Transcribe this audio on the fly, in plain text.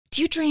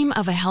Do you dream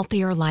of a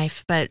healthier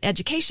life, but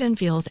education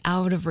feels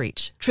out of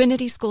reach?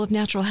 Trinity School of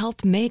Natural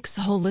Health makes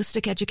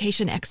holistic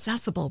education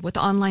accessible with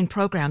online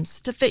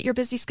programs to fit your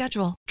busy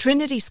schedule.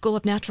 Trinity School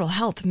of Natural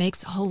Health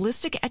makes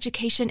holistic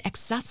education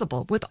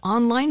accessible with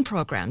online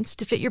programs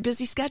to fit your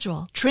busy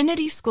schedule.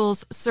 Trinity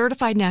School's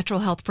Certified Natural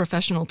Health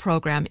Professional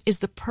Program is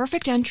the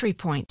perfect entry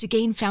point to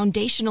gain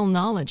foundational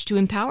knowledge to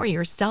empower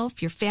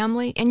yourself, your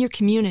family, and your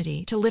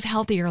community to live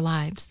healthier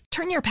lives.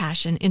 Turn your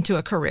passion into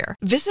a career.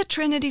 Visit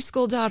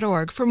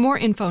trinityschool.org for more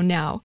info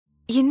now.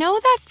 You know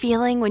that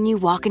feeling when you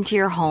walk into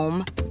your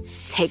home,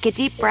 take a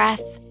deep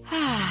breath,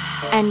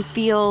 and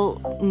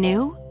feel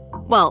new?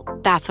 Well,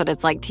 that's what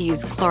it's like to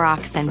use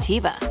Clorox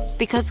Scentiva.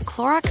 Because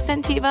Clorox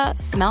Scentiva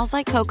smells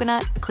like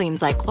coconut,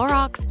 cleans like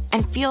Clorox,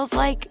 and feels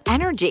like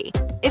energy.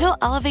 It'll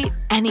elevate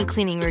any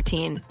cleaning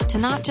routine to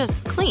not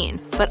just clean,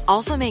 but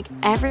also make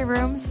every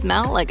room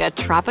smell like a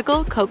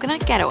tropical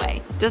coconut getaway.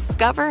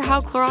 Discover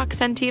how Clorox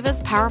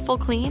Scentiva's powerful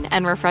clean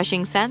and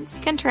refreshing scents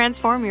can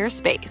transform your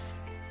space.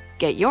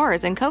 Get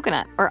yours in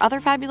coconut or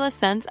other fabulous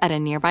scents at a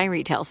nearby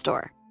retail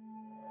store.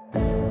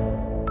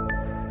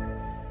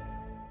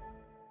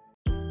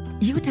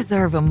 You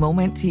deserve a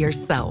moment to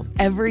yourself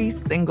every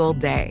single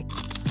day.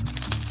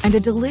 And a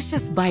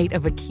delicious bite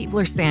of a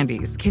Keebler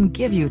Sandies can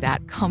give you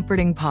that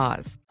comforting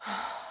pause.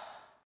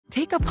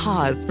 Take a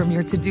pause from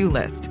your to-do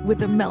list with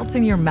the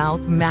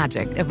melt-in-your-mouth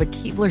magic of a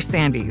Keebler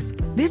Sandies.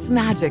 This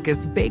magic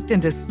is baked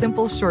into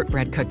simple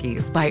shortbread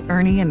cookies by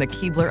Ernie and the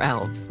Keebler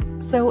Elves.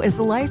 So as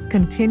life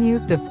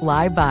continues to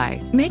fly by,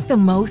 make the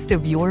most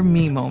of your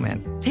me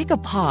moment. Take a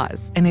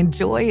pause and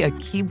enjoy a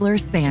Keebler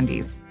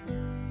Sandies.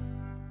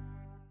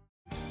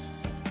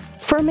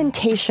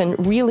 Fermentation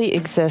really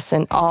exists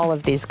in all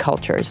of these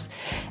cultures.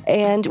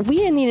 And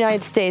we in the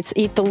United States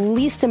eat the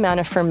least amount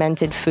of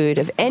fermented food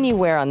of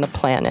anywhere on the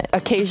planet.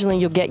 Occasionally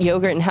you'll get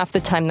yogurt, and half the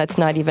time that's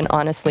not even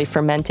honestly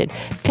fermented.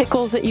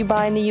 Pickles that you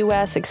buy in the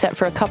U.S., except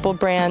for a couple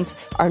brands,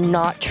 are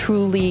not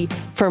truly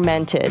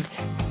fermented.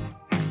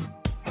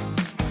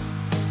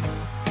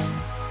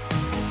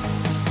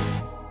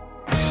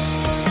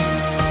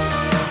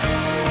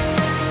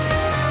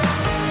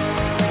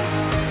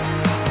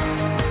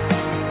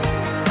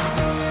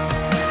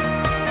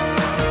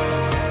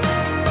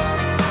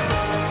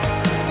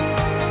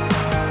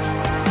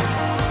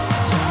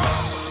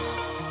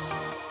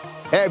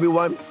 Hey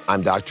everyone,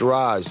 I'm Dr.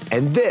 Oz,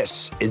 and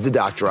this is the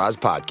Dr. Oz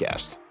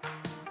Podcast.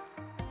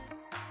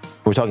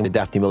 We're talking to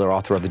Daphne Miller,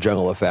 author of The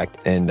Jungle Effect,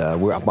 and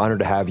I'm honored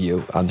to have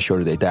you on the show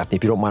today. Daphne,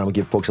 if you don't mind, I'll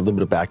give folks a little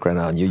bit of background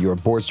on you. You're a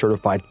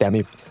board-certified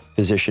family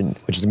physician,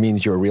 which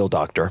means you're a real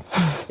doctor,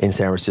 in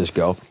San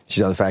Francisco.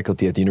 She's on the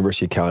faculty at the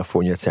University of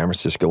California at San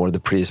Francisco, one of the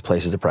prettiest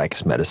places to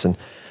practice medicine.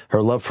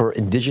 Her love for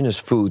indigenous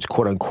foods,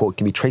 quote-unquote,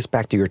 can be traced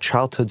back to your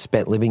childhood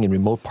spent living in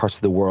remote parts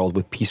of the world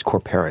with Peace Corps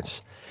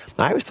parents.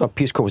 I always thought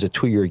Peace Corps was a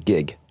 2-year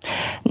gig.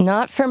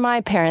 Not for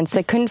my parents.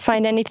 They couldn't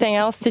find anything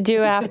else to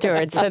do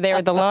afterwards, so they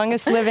were the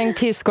longest-living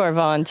Peace Corps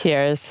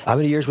volunteers. How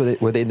many years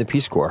were they in the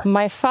Peace Corps?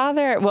 My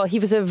father, well, he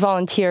was a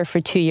volunteer for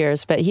 2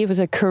 years, but he was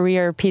a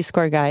career Peace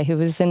Corps guy who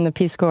was in the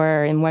Peace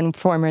Corps in one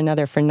form or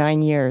another for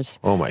 9 years.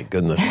 Oh, my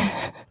goodness.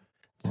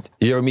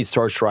 You ever meet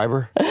Sarge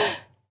Shriver?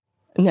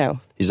 No.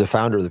 He's the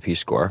founder of the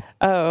Peace Corps.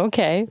 Oh,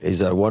 okay.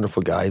 He's a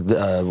wonderful guy.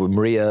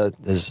 Maria,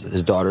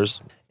 his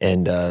daughters,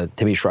 and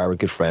Timmy Shriver, a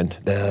good friend.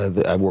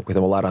 I work with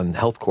him a lot on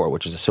Health Corps,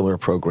 which is a similar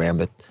program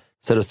that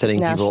instead of sending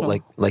people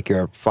like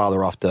your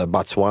father off to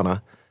Botswana,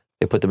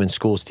 they put them in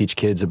schools to teach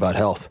kids about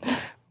health.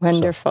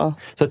 Wonderful.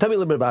 So tell me a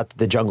little bit about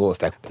The Jungle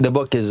Effect. The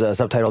book is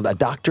subtitled, A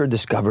Doctor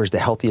Discovers the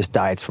Healthiest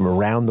Diets from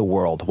Around the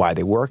World, Why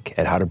They Work,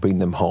 and How to Bring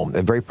Them Home.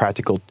 A very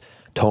practical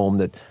tome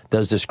that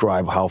does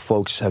describe how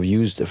folks have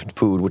used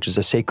food, which is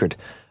a sacred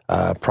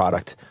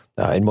product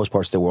in most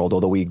parts of the world,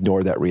 although we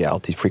ignore that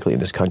reality frequently in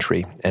this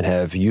country, and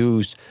have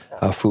used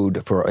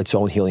food for its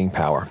own healing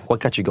power. What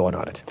got you going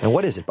on it? And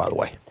what is it, by the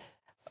way?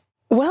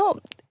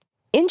 Well,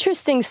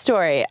 interesting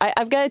story.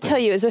 I've got to tell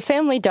you, as a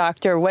family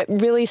doctor, what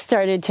really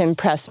started to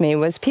impress me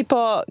was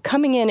people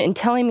coming in and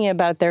telling me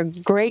about their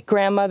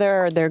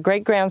great-grandmother or their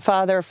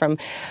great-grandfather from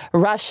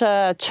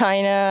Russia,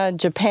 China,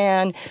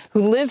 Japan,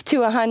 who lived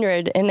to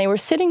 100, and they were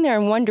sitting there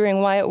and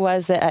wondering why it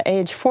was that at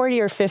age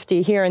 40 or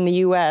 50 here in the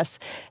U.S.,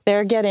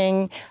 they're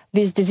getting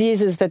these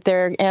diseases that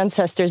their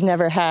ancestors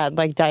never had,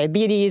 like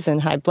diabetes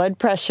and high blood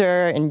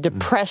pressure and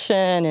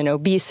depression and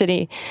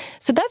obesity.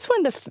 So that's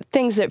one of the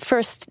things that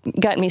first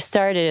got me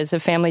started as a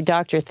family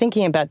doctor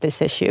thinking about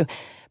this issue.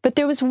 But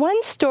there was one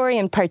story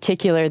in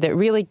particular that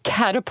really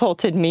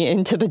catapulted me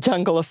into the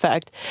jungle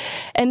effect.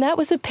 And that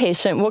was a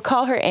patient, we'll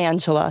call her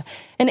Angela.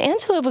 And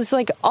Angela was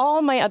like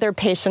all my other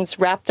patients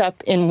wrapped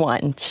up in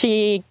one.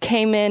 She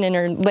came in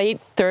her late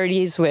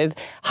 30s with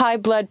high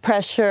blood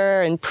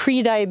pressure and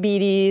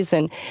prediabetes,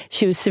 and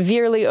she was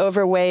severely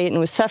overweight and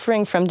was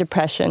suffering from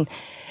depression.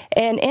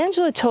 And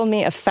Angela told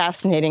me a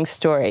fascinating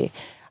story.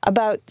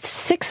 About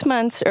 6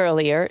 months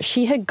earlier,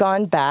 she had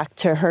gone back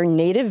to her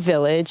native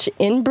village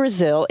in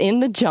Brazil, in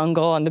the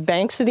jungle, on the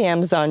banks of the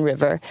Amazon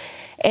River.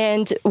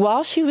 And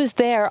while she was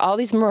there, all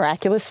these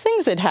miraculous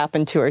things had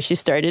happened to her. She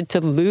started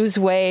to lose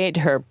weight,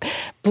 her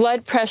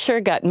blood pressure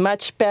got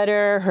much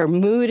better, her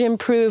mood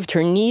improved,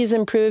 her knees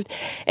improved.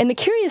 And the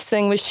curious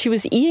thing was she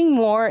was eating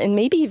more and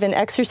maybe even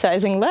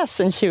exercising less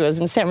than she was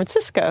in San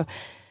Francisco.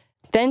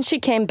 Then she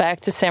came back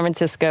to San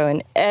Francisco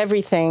and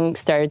everything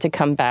started to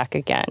come back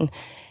again.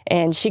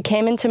 And she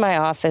came into my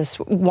office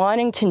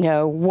wanting to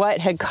know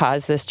what had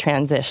caused this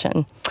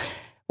transition.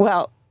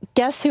 Well,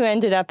 guess who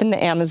ended up in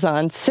the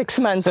Amazon 6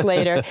 months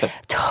later?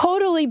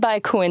 Totally by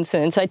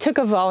coincidence. I took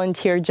a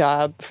volunteer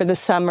job for the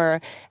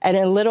summer at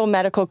a little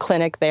medical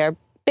clinic there,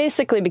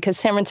 basically because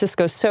San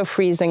Francisco is so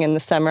freezing in the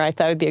summer. I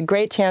thought it would be a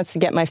great chance to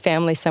get my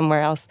family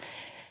somewhere else.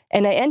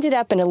 And I ended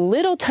up in a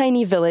little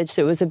tiny village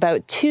that was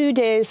about 2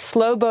 days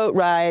slow boat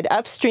ride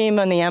upstream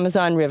on the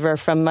Amazon River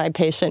from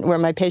where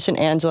my patient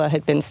Angela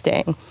had been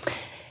staying.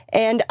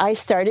 And I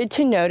started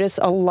to notice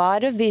a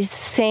lot of these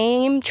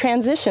same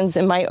transitions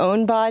in my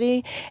own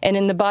body and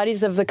in the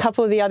bodies of a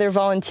couple of the other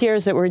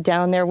volunteers that were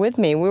down there with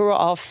me. We were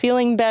all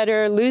feeling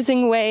better,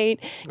 losing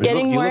weight,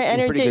 getting more energy. You look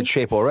in pretty good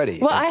shape already.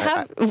 Well,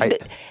 I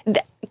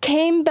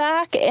came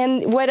back,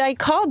 and what I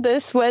called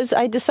this was,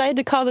 I decided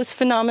to call this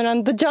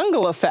phenomenon the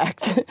jungle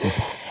effect.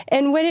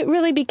 And what it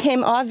really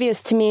became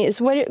obvious to me is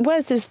what it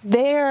was is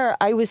there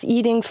I was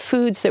eating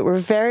foods that were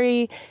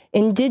very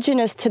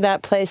indigenous to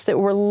that place, that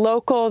were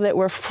local, that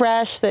were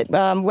fresh, that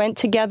went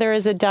together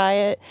as a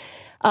diet,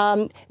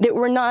 that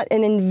were not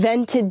an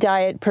invented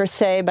diet per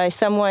se by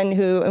someone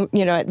who,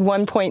 at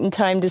one point in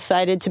time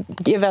decided to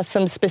give us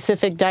some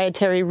specific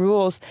dietary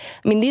rules.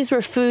 I mean, these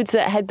were foods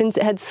that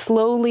had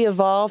slowly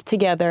evolved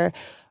together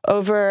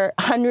over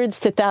hundreds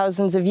to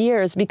thousands of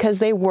years because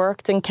they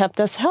worked and kept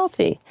us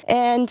healthy.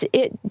 And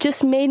it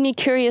just made me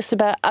curious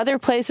about other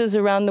places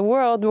around the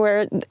world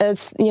where,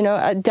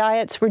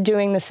 diets were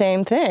doing the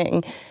same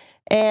thing.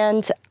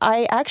 And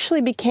I actually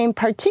became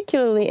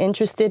particularly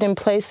interested in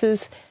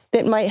places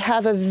that might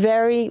have a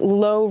very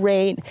low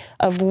rate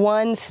of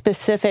one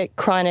specific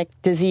chronic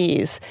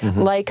disease,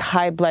 like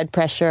high blood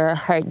pressure,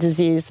 heart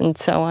disease, and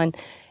so on.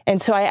 And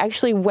so I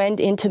actually went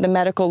into the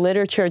medical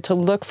literature to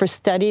look for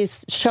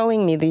studies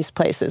showing me these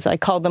places. I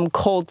called them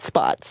cold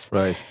spots.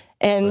 Right.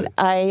 And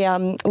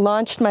I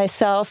launched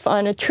myself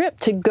on a trip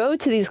to go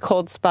to these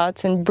cold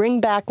spots and bring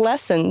back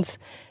lessons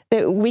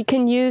that we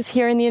can use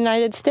here in the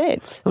United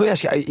States. Let me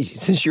ask you,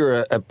 since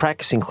you're a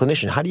practicing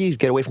clinician, how do you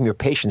get away from your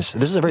patients?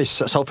 This is a very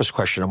selfish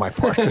question on my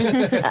part.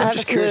 I'm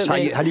just curious, how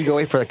do you go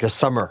away for the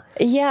summer?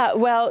 Yeah,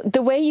 well,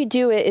 the way you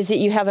do it is that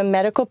you have a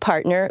medical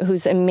partner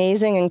who's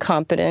amazing and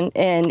competent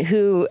and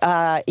who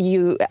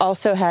you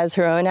also has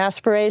her own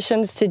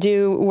aspirations to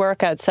do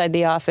work outside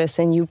the office,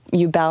 and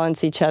you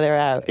balance each other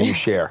out. And you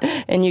share.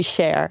 And you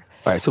share.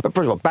 All right, so first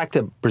of all, back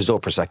to Brazil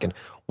for a second.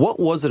 What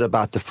was it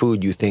about the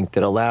food, you think,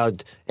 that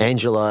allowed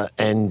Angela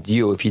and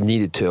you, if you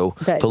needed to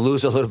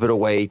lose a little bit of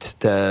weight,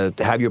 to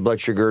have your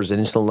blood sugars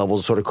and insulin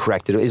levels sort of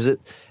corrected?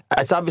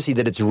 It's obviously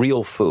that it's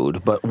real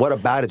food, but what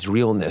about its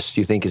realness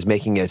do you think is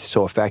making it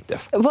so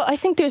effective? Well, I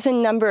think there's a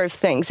number of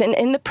things.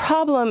 And the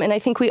problem, and I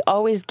think we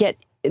always get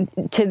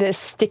to this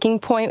sticking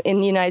point in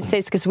the United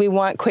States because we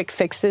want quick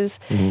fixes,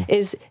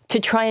 is to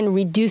try and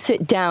reduce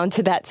it down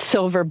to that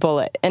silver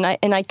bullet. And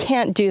I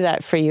can't do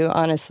that for you,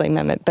 honestly,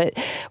 Mehmet. But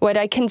what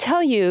I can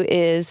tell you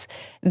is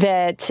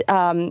that,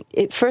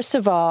 first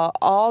of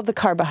all the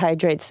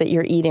carbohydrates that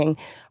you're eating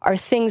are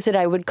things that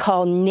I would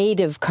call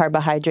native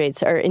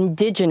carbohydrates or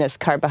indigenous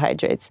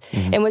carbohydrates.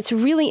 And what's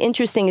really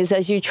interesting is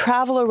as you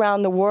travel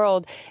around the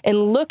world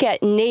and look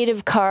at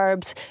native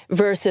carbs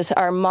versus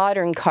our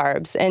modern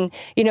carbs, and,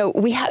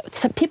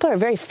 some people are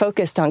very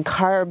focused on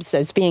carbs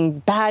as being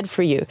bad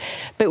for you.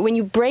 But when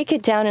you break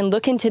it down and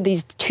look into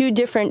these two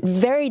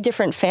very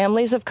different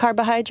families of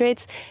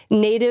carbohydrates,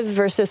 native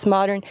versus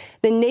modern,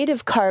 the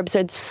native carbs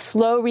are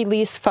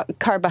slow-release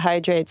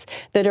carbohydrates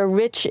that are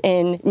rich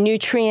in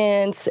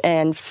nutrients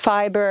and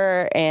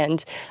fiber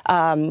and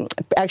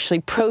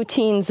actually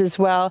proteins as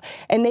well.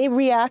 And they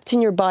react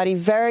in your body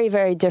very,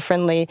 very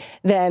differently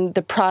than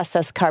the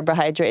processed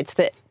carbohydrates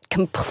that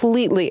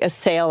completely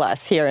assail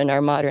us here in our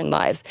modern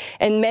lives,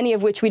 and many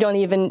of which we don't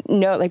even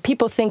know. Like,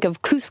 people think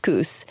of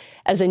couscous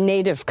as a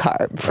native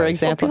carb, for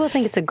example. Well, people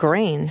think it's a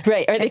grain.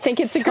 Right, or they think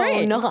it's a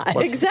grain. Not.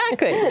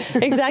 Exactly.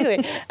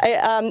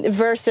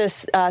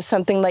 Versus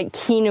something like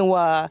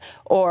quinoa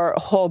or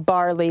whole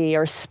barley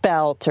or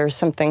spelt or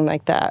something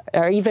like that,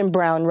 or even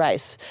brown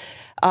rice.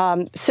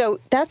 So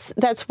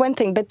that's one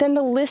thing. But then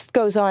the list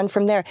goes on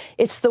from there.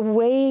 It's the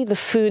way the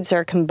foods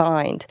are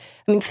combined.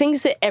 I mean,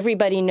 things that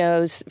everybody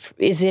knows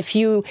is if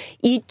you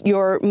eat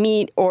your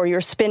meat or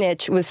your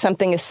spinach with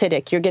something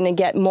acidic, you're going to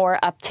get more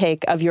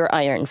uptake of your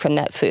iron from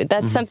that food.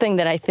 That's something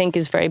that I think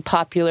is very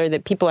popular,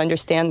 that people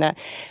understand that.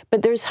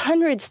 But there's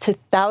hundreds to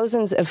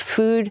thousands of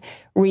food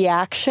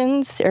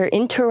reactions or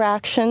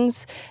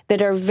interactions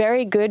that are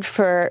very good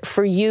for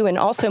you and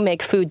also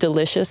make food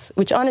delicious,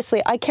 which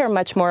honestly, I care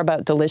much more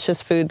about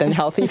delicious food than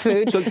healthy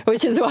food,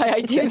 which is why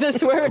I do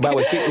this work. By the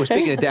way, we're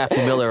speaking to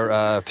Daphne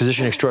Miller,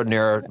 physician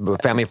extraordinaire,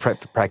 family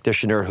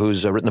practitioner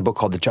who's written a book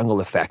called The Jungle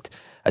Effect.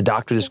 A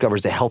doctor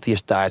discovers the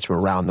healthiest diets from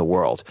around the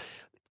world.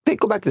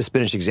 Go back to the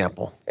spinach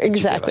example.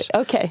 Exactly.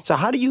 Okay. So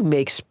how do you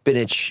make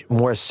spinach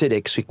more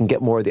acidic so you can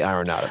get more of the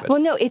iron out of it? Well,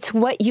 no, it's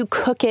what you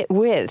cook it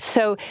with.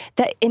 So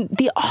that in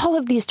all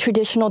of these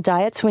traditional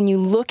diets, when you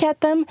look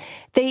at them,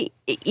 they,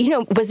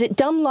 was it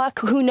dumb luck?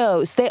 Who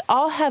knows? They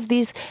all have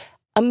these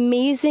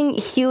amazing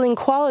healing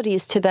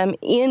qualities to them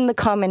in the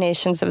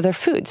combinations of their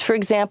foods. For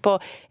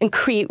example, in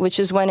Crete, which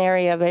is one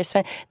area where I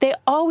spent, they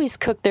always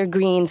cook their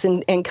greens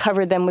and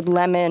cover them with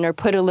lemon or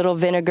put a little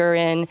vinegar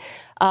in.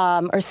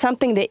 Or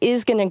something that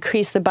is going to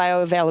increase the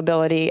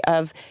bioavailability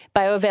of...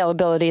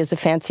 Bioavailability is a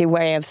fancy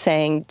way of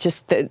saying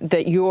just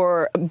that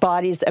your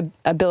body's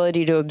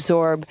ability to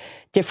absorb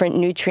different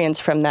nutrients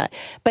from that.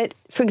 But,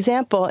 for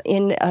example,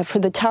 for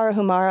the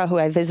Tarahumara, who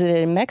I visited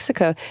in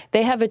Mexico,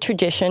 they have a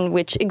tradition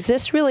which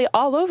exists really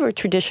all over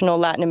traditional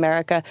Latin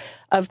America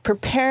of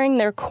preparing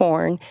their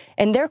corn.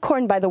 And their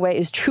corn, by the way,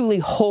 is truly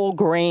whole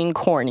grain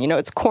corn.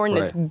 It's corn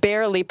that's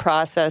barely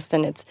processed,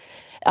 and it's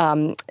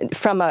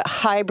from a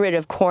hybrid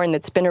of corn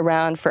that's been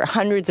around for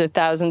hundreds of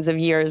thousands of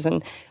years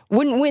and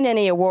wouldn't win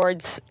any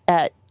awards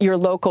at your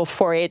local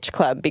 4-H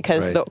club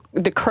because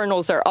the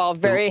kernels are all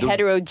very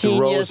heterogeneous.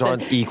 The rows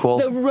aren't equal.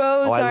 The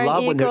rows aren't equal. I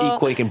love when they're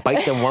equal. You can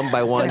bite them one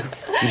by one.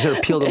 You sort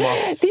of peel them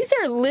off. These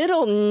are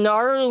little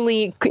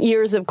gnarly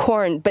ears of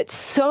corn, but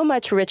so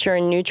much richer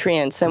in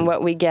nutrients than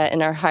what we get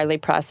in our highly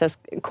processed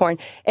corn.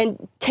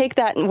 And take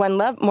that in one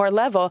more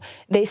level,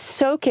 they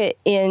soak it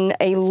in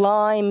a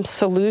lime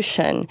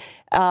solution,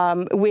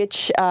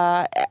 which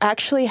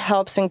actually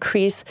helps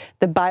increase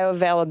the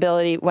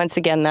bioavailability, once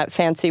again, that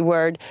fancy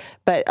word,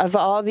 but of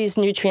all these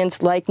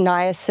nutrients like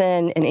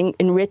niacin, and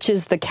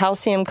enriches the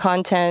calcium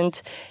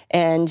content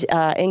and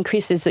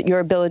increases your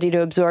ability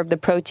to absorb the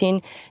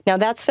protein. Now,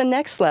 that's the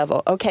next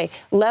level. Okay,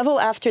 level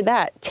after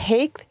that,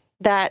 take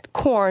that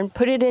corn,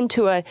 put it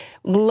into a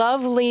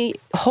lovely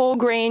whole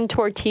grain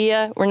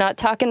tortilla. We're not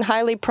talking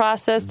highly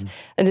processed,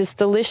 this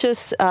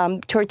delicious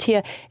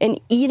tortilla, and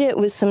eat it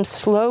with some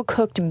slow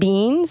cooked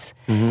beans.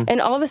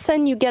 And all of a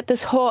sudden you get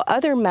this whole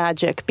other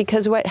magic,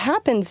 because what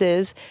happens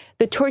is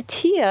the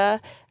tortilla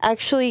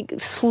actually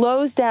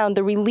slows down,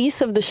 the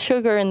release of the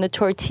sugar in the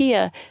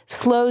tortilla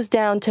slows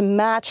down to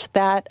match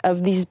that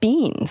of these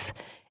beans.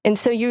 And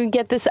so you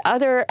get this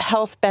other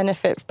health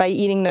benefit by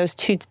eating those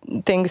two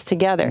things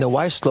together. Now,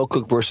 why slow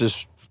cook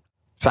versus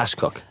fast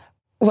cook?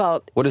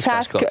 Well, what is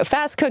fast cook?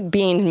 Fast cooked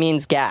bean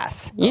means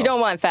gas. You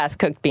don't want fast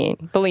cooked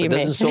bean, believe me.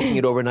 Doesn't soaking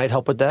it overnight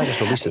help with that?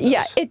 At least it does.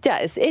 Yeah, it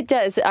does. It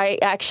does. I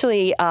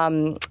actually,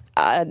 I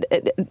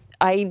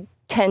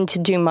tend to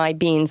do my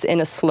beans in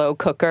a slow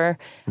cooker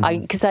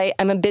because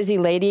I'm a busy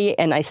lady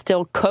and I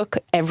still cook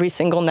every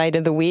single night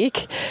of the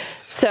week.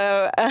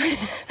 So don't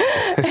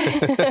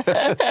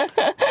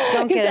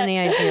get any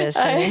ideas.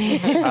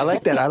 I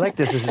like that. I like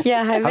this.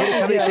 Yeah, how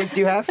many kids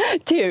do you have?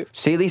 2.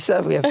 See,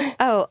 Lisa, we have.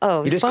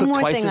 Oh, you just one cook more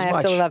twice thing as I have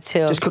much. to live up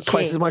to. Just cook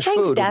twice as much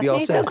Thanks, food. Daphne. We'll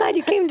be all set. So glad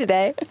you came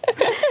today.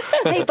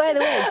 Hey, by the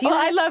way,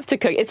 I love to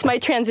cook. It's my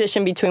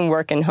transition between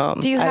work and home.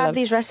 Do you have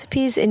these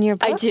recipes in your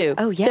book? I do.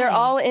 Oh, yeah. They're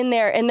all in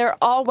there, and they're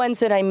all ones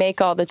that I make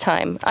all the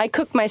time. I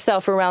cook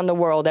myself around the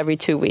world every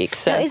 2 weeks.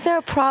 So. Now, is there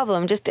a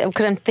problem? Just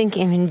because I'm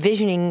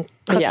envisioning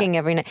cooking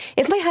every night.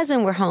 If my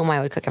husband were home,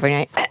 I would cook every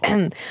night. But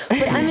I'm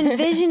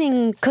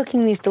envisioning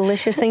cooking these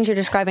delicious things you're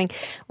describing.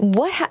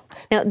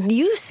 Now,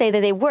 you say that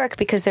they work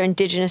because they're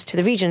indigenous to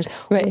the regions.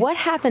 Right. What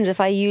happens if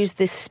I use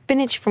the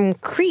spinach from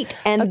Crete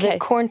and the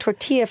corn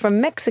tortilla from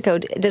Mexico?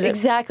 Does it...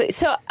 Exactly.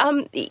 So,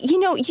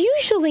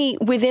 usually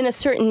within a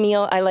certain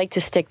meal, I like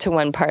to stick to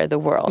one part of the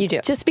world. You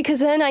do. Just because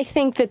then I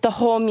think that the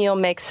whole meal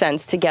makes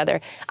sense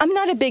together. I'm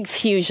not a big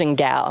fusion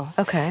gal.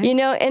 Okay.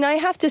 And I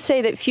have to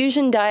say that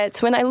fusion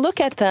diets, when I look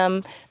at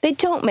them, they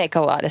don't make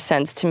a lot of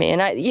sense to me.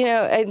 And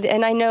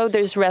I know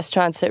there's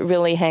restaurants that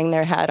really hang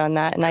their hat on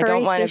that, and I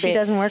don't want to be. Sushi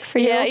doesn't work for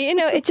you.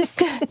 Yeah, it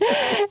just,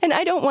 and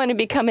I don't want to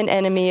become an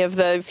enemy of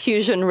the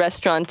fusion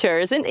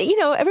restaurateurs. And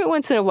every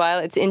once in a while,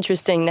 it's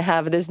interesting to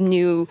have this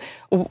new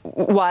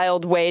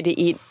wild way to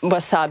eat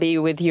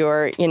wasabi with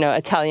your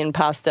Italian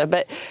pasta,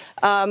 but.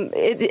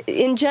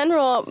 In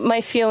general,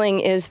 my feeling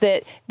is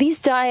that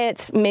these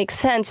diets make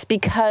sense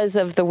because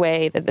of the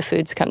way that the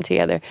foods come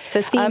together.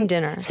 So theme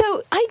dinner.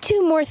 So I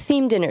do more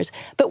theme dinners.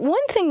 But one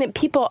thing that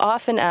people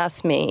often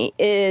ask me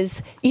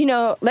is,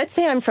 let's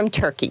say I'm from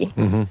Turkey.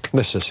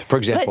 This is, for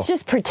example. Let's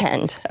just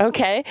pretend,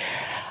 okay?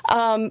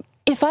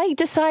 If I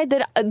decide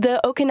that the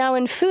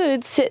Okinawan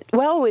foods sit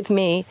well with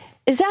me,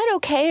 is that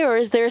okay, or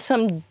is there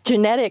some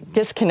genetic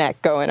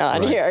disconnect going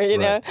on here? You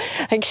know,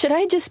 like, should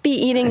I just be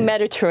eating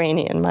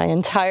Mediterranean my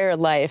entire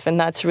life, and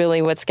that's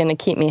really what's going to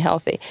keep me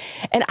healthy?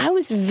 And I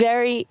was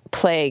very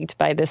plagued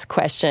by this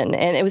question,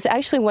 and it was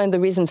actually one of the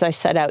reasons I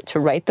set out to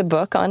write the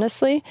book,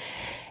 honestly.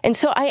 And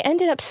so I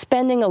ended up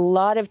spending a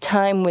lot of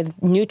time with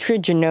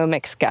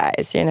nutrigenomics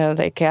guys, you know,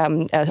 like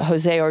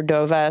Jose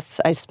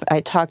Ordovas.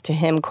 I talked to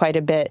him quite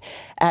a bit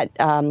at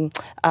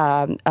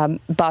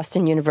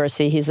Boston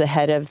University. He's the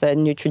head of the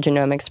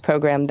nutrigenomics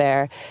program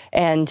there.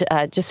 And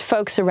just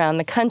folks around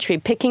the country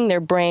picking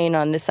their brain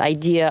on this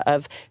idea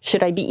of,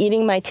 should I be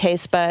eating my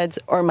taste buds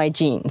or my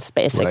genes,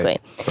 basically.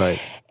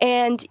 Right.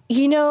 And,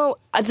 you know,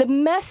 the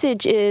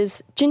message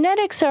is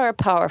genetics are a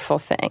powerful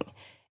thing.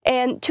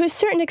 And to a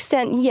certain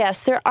extent,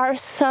 yes, there are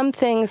some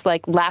things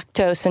like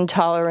lactose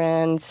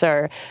intolerance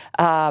or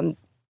G6PD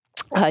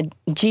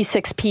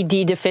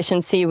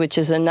deficiency, which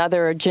is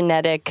another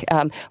genetic,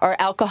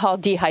 or alcohol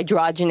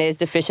dehydrogenase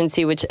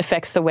deficiency, which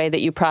affects the way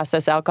that you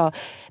process alcohol.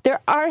 There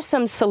are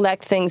some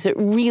select things that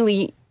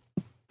really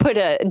put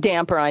a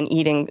damper on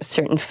eating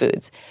certain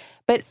foods.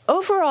 But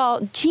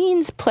overall,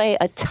 genes play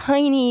a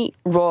tiny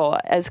role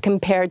as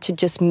compared to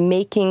just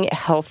making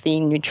healthy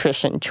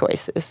nutrition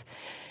choices.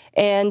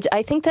 And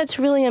I think that's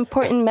a really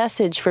important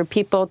message for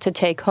people to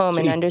take home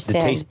and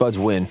understand. The taste buds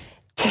win.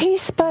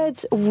 Taste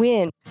buds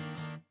win.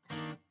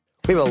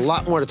 We have a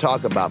lot more to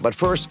talk about, but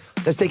first,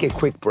 let's take a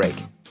quick break.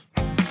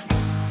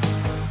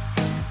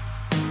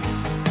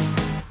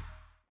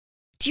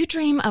 Do you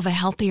dream of a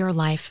healthier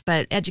life,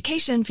 but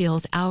education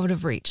feels out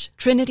of reach?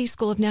 Trinity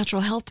School of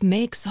Natural Health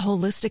makes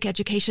holistic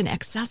education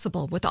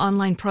accessible with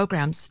online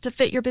programs to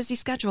fit your busy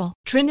schedule.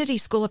 Trinity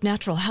School of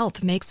Natural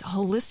Health makes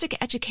holistic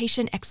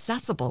education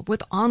accessible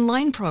with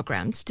online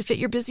programs to fit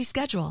your busy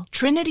schedule.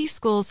 Trinity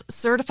School's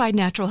Certified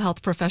Natural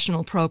Health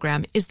Professional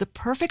Program is the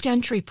perfect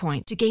entry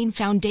point to gain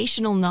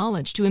foundational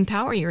knowledge to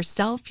empower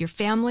yourself, your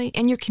family,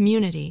 and your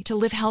community to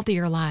live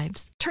healthier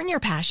lives. Turn your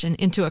passion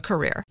into a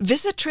career.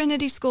 Visit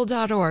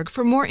trinityschool.org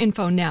for more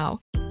info now.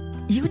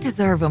 You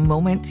deserve a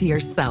moment to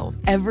yourself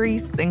every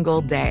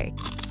single day.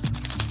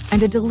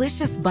 And a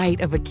delicious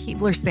bite of a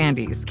Keebler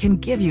Sandies can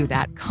give you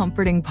that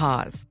comforting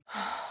pause.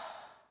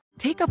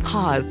 Take a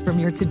pause from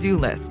your to-do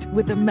list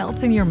with the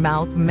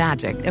melt-in-your-mouth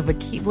magic of a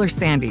Keebler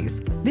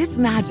Sandies. This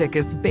magic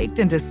is baked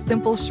into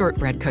simple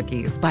shortbread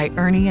cookies by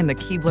Ernie and the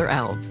Keebler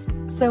Elves.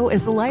 So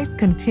as life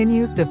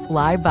continues to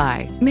fly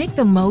by, make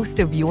the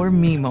most of your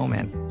me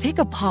moment. Take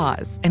a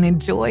pause and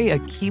enjoy a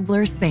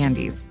Keebler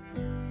Sandies.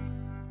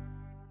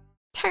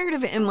 Tired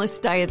of endless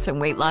diets and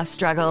weight loss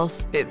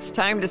struggles? It's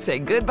time to say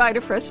goodbye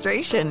to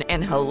frustration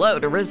and hello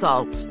to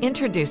results.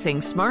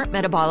 Introducing Smart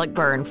Metabolic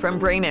Burn from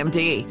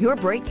BrainMD, your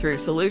breakthrough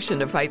solution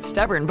to fight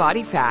stubborn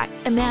body fat.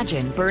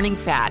 Imagine burning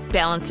fat,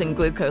 balancing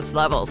glucose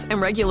levels,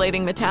 and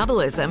regulating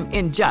metabolism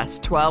in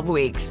just 12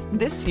 weeks.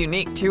 This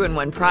unique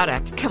 2-in-1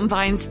 product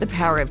combines the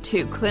power of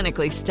 2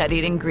 clinically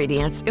studied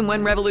ingredients in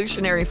one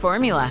revolutionary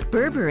formula.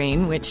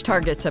 Berberine, which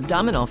targets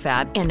abdominal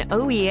fat, and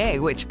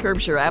OEA, which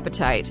curbs your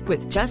appetite.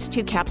 With just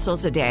 2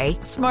 capsules a day,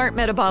 Smart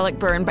Metabolic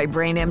Burn by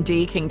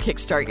BrainMD can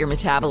kickstart your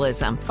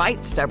metabolism,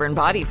 fight stubborn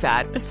body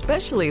fat,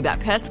 especially that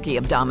pesky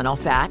abdominal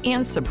fat,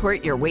 and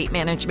support your weight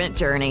management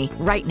journey.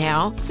 Right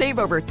now, save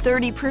over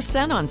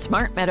 30% on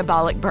Smart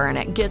Metabolic Burn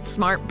at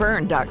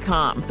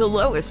GetSmartBurn.com. The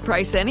lowest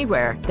price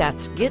anywhere.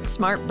 That's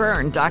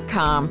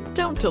GetSmartBurn.com.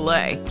 Don't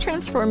delay.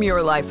 Transform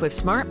your life with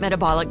Smart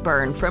Metabolic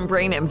Burn from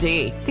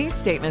BrainMD. These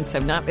statements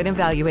have not been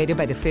evaluated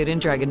by the Food and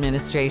Drug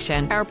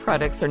Administration. Our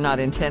products are not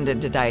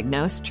intended to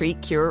diagnose,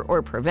 treat, cure,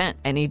 or prevent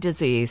any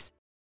disease.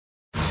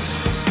 The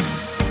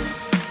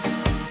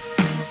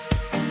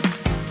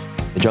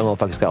Jungle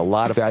Effect has got a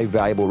lot of very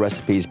valuable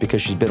recipes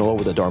because she's been all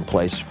over the darn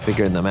place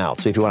figuring them out.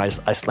 So if you want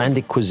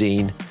Icelandic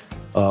cuisine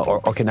or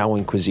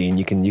Okinawan cuisine,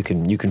 you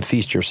can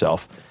feast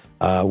yourself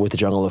with the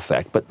Jungle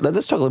Effect. But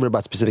let's talk a little bit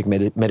about specific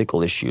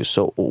medical issues.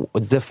 So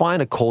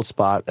define a cold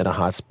spot and a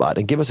hot spot,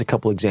 and give us a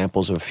couple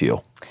examples of a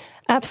few.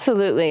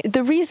 Absolutely.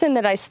 The reason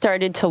that I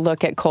started to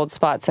look at cold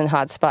spots and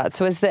hot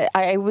spots was that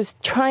I was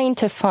trying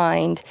to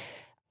find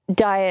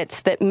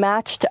diets that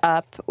matched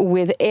up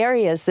with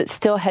areas that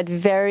still had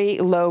very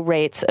low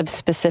rates of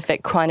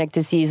specific chronic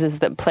diseases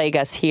that plague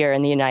us here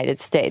in the United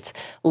States,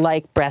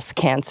 like breast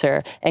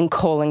cancer and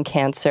colon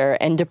cancer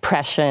and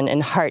depression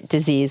and heart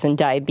disease and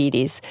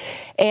diabetes.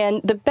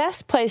 And the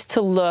best place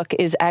to look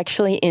is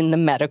actually in the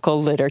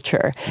medical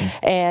literature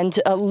and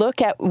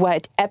look at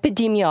what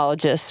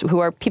epidemiologists, who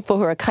are people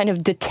who are kind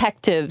of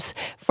detectives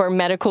for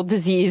medical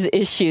disease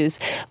issues,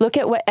 look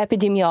at what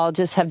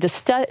epidemiologists have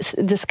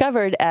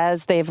discovered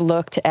as they've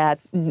looked at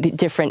the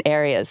different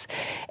areas.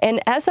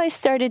 And as I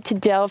started to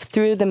delve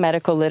through the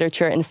medical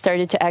literature and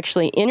started to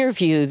actually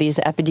interview these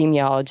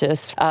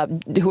epidemiologists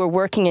who are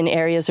working in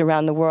areas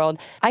around the world,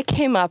 I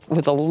came up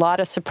with a lot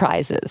of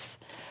surprises.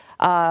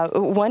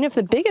 One of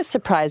the biggest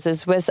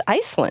surprises was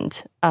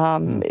Iceland,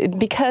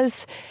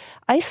 because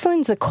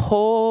Iceland's a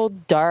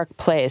cold, dark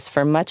place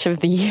for much of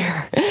the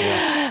year.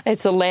 Yeah.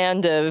 It's a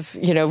land of,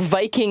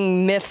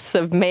 Viking myths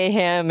of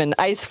mayhem and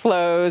ice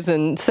flows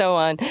and so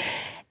on.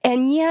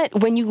 And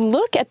yet, when you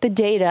look at the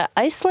data,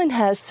 Iceland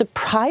has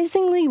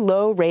surprisingly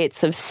low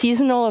rates of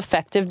seasonal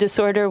affective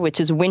disorder,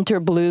 which is winter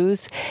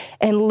blues,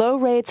 and low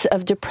rates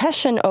of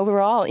depression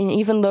overall, and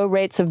even low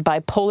rates of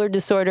bipolar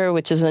disorder,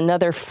 which is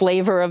another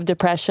flavor of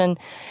depression.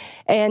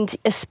 And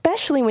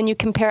especially when you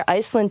compare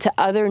Iceland to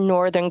other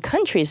northern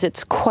countries,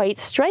 it's quite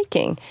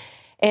striking.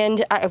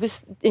 And I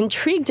was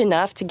intrigued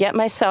enough to get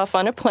myself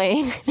on a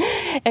plane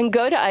and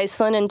go to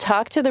Iceland and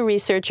talk to the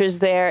researchers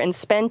there and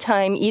spend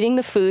time eating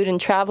the food and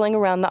traveling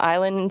around the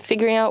island and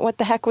figuring out what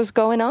the heck was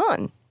going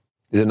on.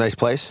 Is it a nice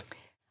place?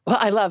 Well,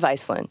 I love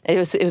Iceland. It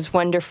was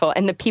wonderful.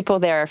 And the people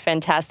there are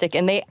fantastic.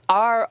 And they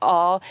are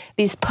all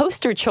these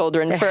poster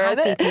children They're for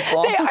happy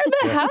people. They are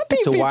the happy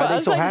So people. why are I they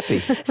was so like, happy?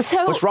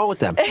 So, What's wrong with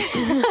them?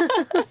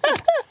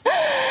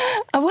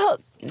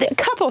 Well, a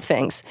couple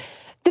things.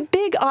 The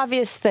big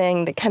obvious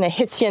thing that kind of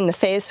hits you in the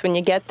face when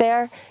you get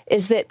there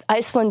is that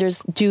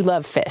Icelanders do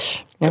love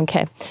fish,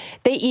 okay?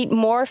 They eat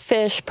more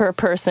fish per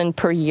person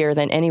per year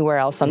than anywhere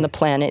else on the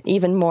planet,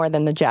 even more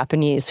than the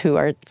Japanese, who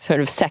are sort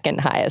of second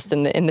highest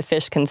in the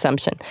fish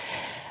consumption.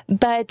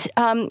 But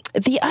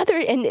the other,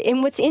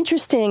 and what's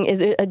interesting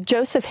is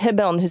Joseph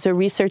Hibeln, who's a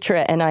researcher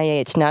at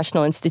NIH,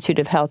 National Institute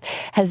of Health,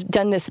 has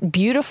done this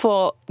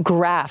beautiful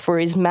graph where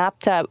he's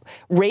mapped up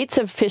rates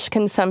of fish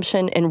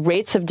consumption and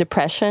rates of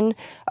depression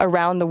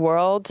around the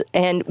world,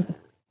 and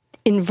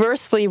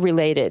inversely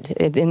related.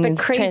 But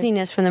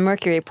craziness from the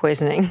mercury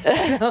poisoning.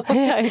 So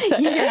yeah,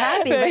 exactly. You're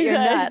happy, but you're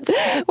nuts.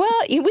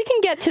 Well, we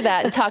can get to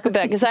that and talk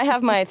about, because I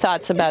have my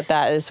thoughts about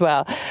that as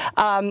well.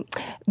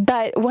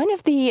 But one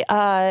of the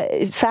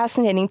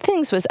fascinating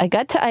things was I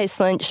got to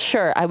Iceland,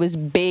 sure, I was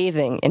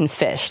bathing in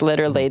fish,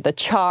 literally, the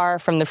char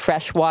from the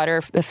fresh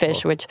water, the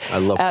fish, which... I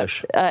love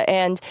fish.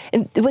 And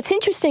what's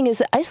interesting is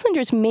that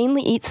Icelanders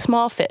mainly eat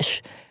small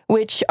fish,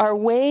 which are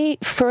way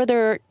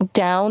further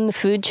down the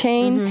food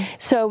chain,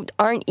 so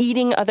aren't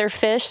eating other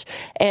fish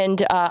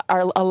and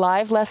are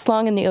alive less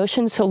long in the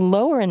ocean, so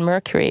lower in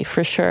mercury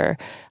for sure.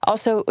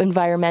 Also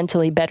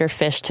environmentally better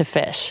fish to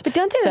fish. But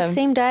don't they have the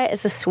same diet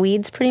as the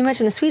Swedes pretty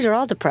much? And the Swedes are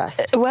all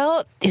depressed.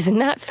 Well, isn't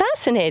that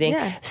fascinating?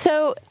 Yeah.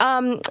 So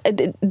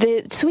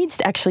the Swedes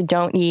actually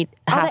don't eat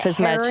half as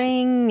much.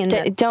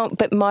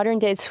 But modern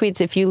day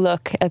Swedes, if you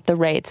look at the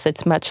rates,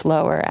 it's much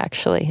lower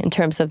actually in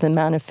terms of the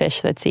amount of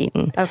fish that's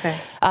eaten. Okay.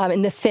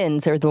 And the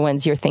Finns are the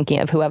ones you're thinking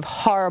of, who have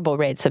horrible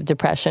rates of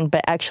depression,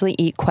 but actually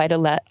eat quite a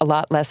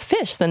lot less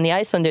fish than the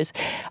Icelanders.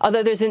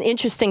 Although there's an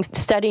interesting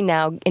study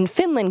now in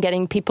Finland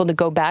getting people to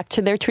go back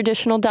to their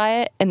traditional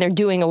diet, and they're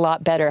doing a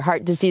lot better.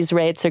 Heart disease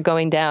rates are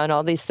going down,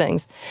 all these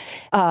things.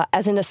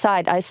 As an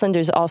aside,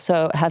 Icelanders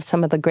also have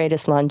some of the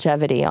greatest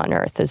longevity on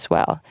Earth as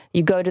well.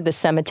 You go to the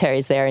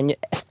cemeteries there, and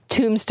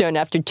tombstone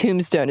after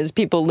tombstone is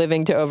people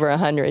living to over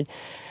 100.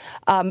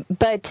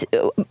 But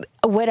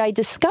what I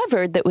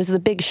discovered that was the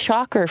big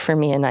shocker for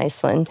me in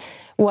Iceland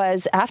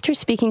was after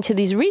speaking to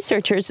these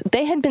researchers,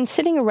 they had been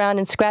sitting around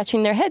and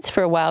scratching their heads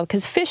for a while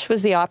because fish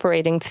was the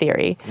operating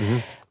theory. Mm-hmm.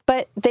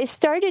 But they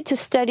started to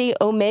study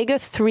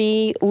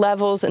omega-3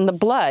 levels in the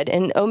blood.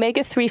 And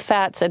omega-3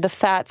 fats are the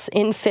fats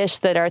in fish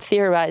that are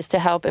theorized to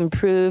help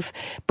improve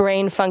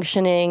brain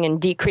functioning and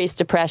decrease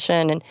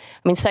depression. And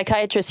I mean,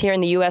 psychiatrists here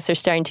in the U.S. are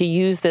starting to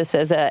use this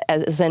as an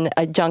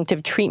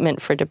adjunctive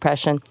treatment for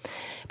depression.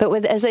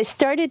 But as I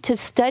started to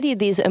study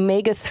these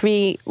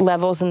omega-3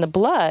 levels in the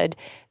blood,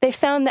 they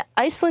found that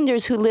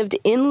Icelanders who lived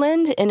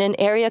inland in an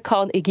area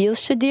called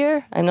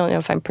Egilsstaðir, I don't know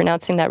if I'm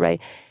pronouncing that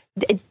right,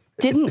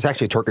 it's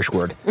actually a Turkish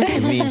word.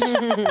 It means...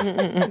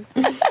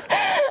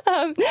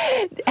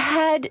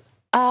 had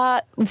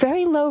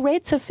very low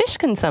rates of fish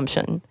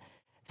consumption.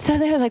 So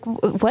they were like,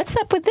 what's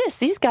up with this?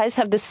 These guys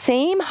have the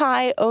same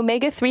high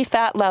omega-3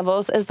 fat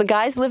levels as the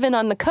guys living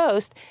on the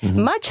coast,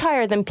 much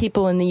higher than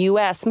people in the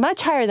U.S.,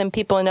 much higher than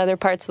people in other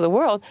parts of the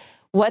world.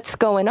 What's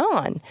going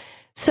on?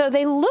 So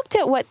they looked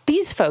at what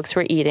these folks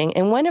were eating,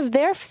 and one of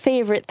their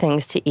favorite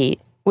things to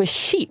eat was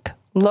sheep.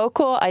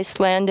 Local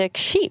Icelandic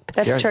sheep.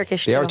 That's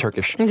Turkish. They are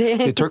Turkish.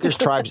 The Turkish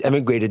tribes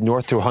emigrated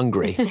north through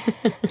Hungary.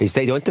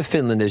 They went to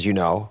Finland, as you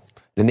know.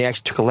 Then they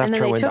actually took a left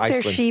turn and went to Iceland.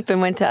 And then they took their sheep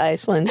and went to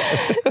Iceland.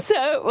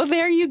 So, well,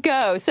 there you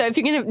go. So if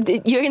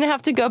you're gonna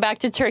have to go back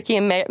to Turkey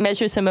and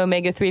measure some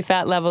omega-3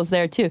 fat levels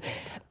there too.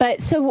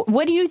 But so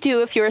what do you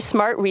do if you're a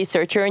smart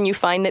researcher and you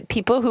find that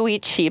people who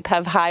eat sheep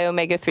have high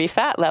omega-3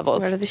 fat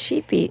levels? What do the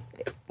sheep eat?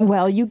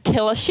 Well, you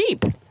kill a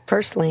sheep.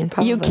 Purslane,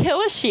 probably. You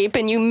kill a sheep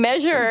and you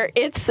measure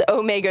its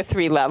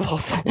omega-3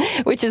 levels,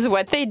 which is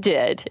what they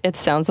did. It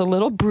sounds a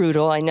little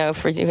brutal, I know,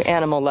 for you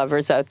animal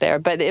lovers out there,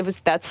 but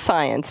that's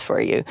science for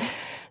you.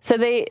 So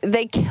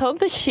they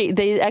killed the sheep.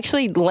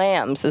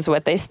 Lambs is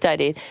what they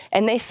studied,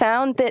 and they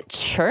found that,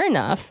 sure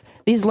enough,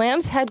 these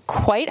lambs had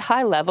quite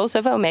high levels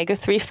of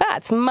omega-3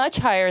 fats, much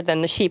higher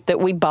than the sheep that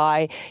we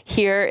buy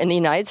here in the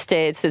United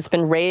States that's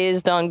been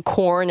raised on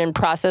corn and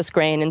processed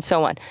grain and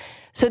so on.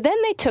 So then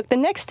they took the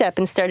next step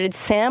and started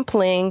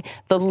sampling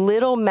the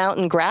little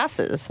mountain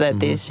grasses that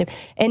these,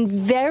 and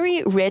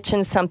very rich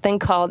in something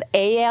called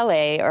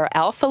ALA, or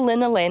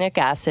alpha-linolenic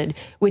acid,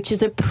 which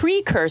is a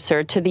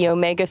precursor to the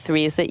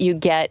omega-3s that you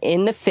get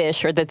in the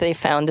fish or that they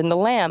found in the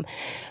lamb.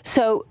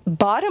 So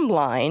bottom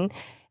line,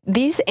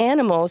 these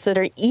animals that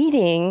are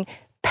eating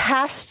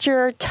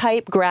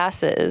pasture-type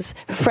grasses,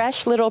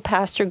 fresh little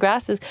pasture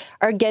grasses,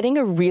 are getting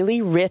a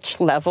really rich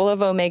level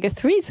of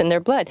omega-3s in their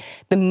blood.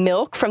 The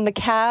milk from the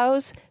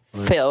cows,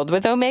 filled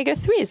with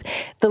omega-3s.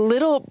 The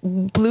little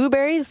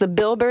blueberries, the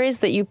bilberries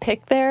that you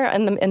pick there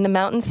in the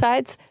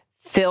mountainsides,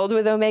 filled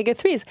with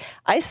omega-3s.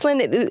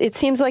 Iceland, it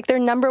seems like their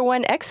number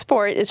one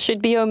export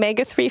should be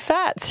omega-3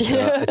 fats.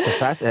 It's a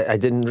fast. I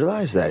didn't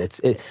realize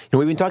that.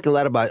 We've been talking a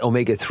lot about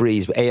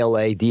omega-3s,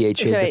 ALA,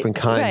 DHA, different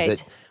kinds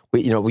that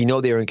we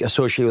know they're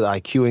associated with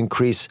IQ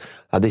increase.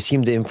 They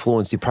seem to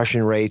influence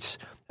depression rates,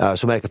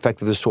 somatic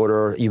affective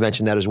disorder. You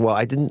mentioned that as well.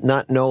 I did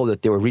not know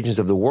that there were regions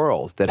of the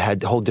world that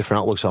had whole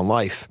different outlooks on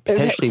life,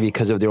 potentially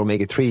because of their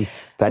omega-3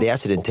 fatty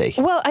acid intake.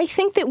 Well, I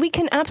think that we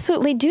can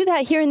absolutely do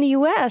that here in the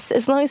U.S.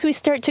 as long as we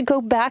start to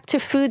go back to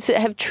foods that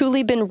have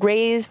truly been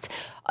raised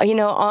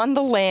on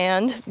the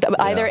land,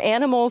 either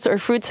animals or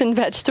fruits and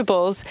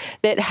vegetables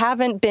that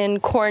haven't been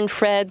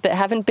corn-fed, that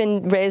haven't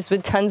been raised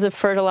with tons of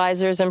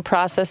fertilizers and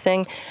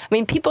processing. I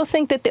mean, people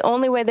think that the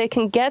only way they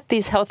can get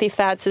these healthy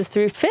fats is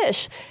through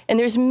fish, and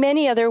there's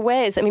many other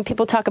ways. I mean,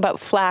 people talk about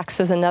flax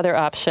as another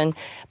option,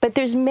 but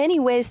there's many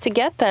ways to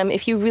get them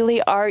if you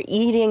really are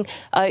eating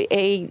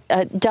a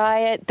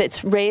diet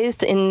that's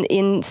raised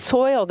in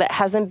soil that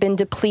hasn't been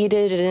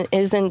depleted and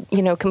isn't,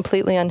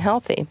 completely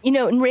unhealthy.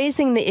 In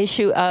raising the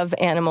issue of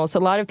animals, a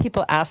lot of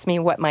people ask me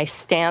what my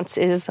stance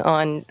is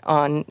on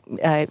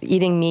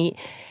eating meat.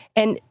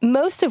 And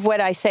most of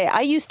what I say,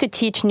 I used to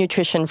teach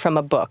nutrition from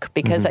a book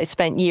because I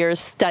spent years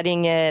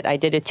studying it. I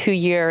did a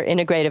 2-year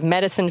integrative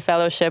medicine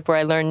fellowship where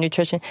I learned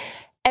nutrition.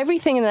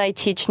 Everything that I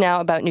teach now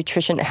about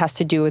nutrition has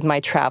to do with my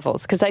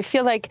travels because I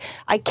feel like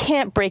I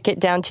can't break it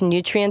down to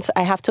nutrients.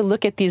 I have to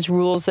look at these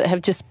rules that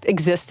have just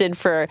existed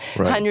for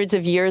hundreds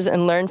of years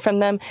and learn from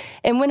them.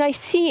 And when I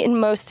see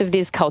in most of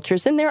these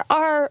cultures, and there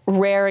are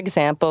rare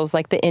examples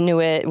like the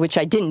Inuit, which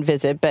I didn't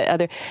visit,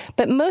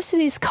 but most of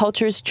these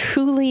cultures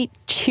truly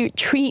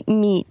treat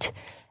meat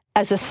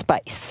as a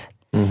spice.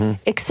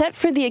 Except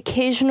for the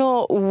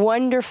occasional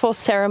wonderful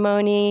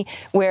ceremony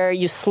where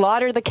you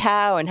slaughter the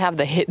cow and have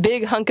the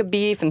big hunk of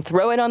beef and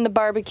throw it on the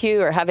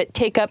barbecue or have it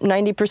take up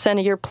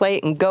 90% of your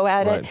plate and go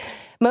at it.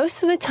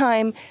 Most of the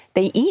time,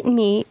 they eat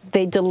meat,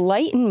 they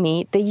delight in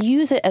meat, they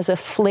use it as a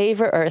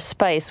flavor or a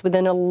spice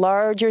within a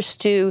larger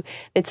stew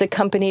that's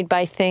accompanied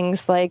by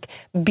things like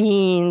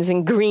beans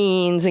and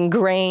greens and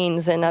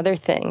grains and other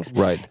things.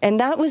 And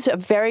that was a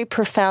very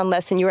profound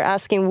lesson. You were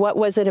asking, what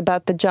was it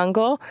about the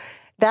jungle?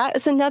 That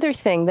is another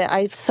thing that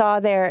I saw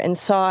there and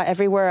saw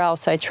everywhere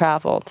else I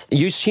traveled.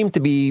 You seem to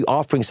be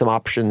offering some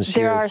options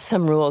here. There are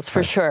some rules,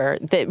 for sure,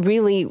 that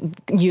really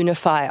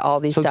unify all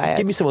these diets.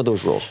 Give me some of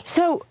those rules.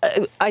 So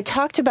I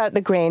talked about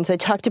the grains. I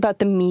talked about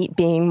the meat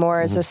being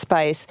more as a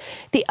spice.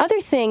 The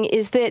other thing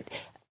is that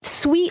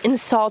sweet and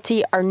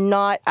salty are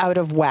not out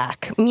of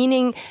whack,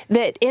 meaning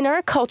that in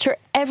our culture,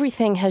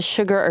 everything has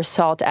sugar or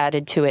salt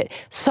added to it.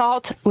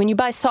 Salt, when you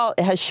buy salt,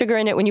 it has sugar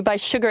in it. When you buy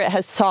sugar, it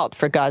has salt,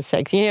 for God's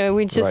sakes.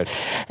 We just,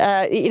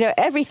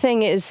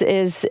 everything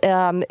is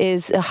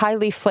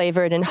highly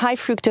flavored, and high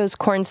fructose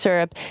corn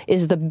syrup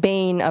is the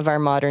bane of our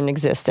modern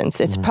existence.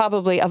 It's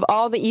probably, of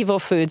all the evil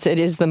foods, it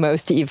is the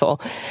most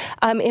evil.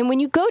 And when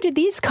you go to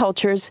these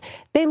cultures,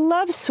 they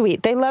love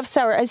sweet. They love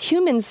sour. As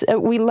humans,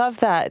 we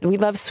love that. We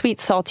love sweet,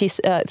 salty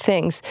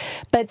things.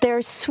 But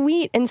they're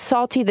sweet and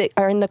salty that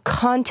are in the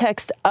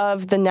context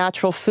of the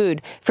natural food.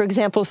 For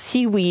example,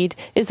 seaweed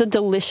is a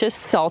delicious,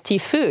 salty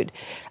food.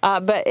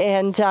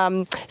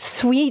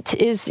 Sweet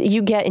is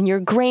you get in your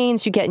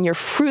grains, you get in your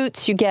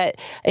fruits, you get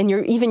in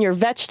even your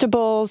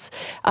vegetables.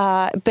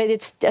 But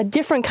it's a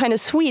different kind of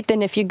sweet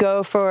than if you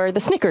go for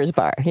the Snickers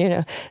bar.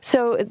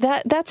 So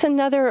that's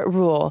another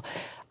rule.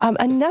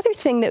 Another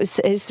thing that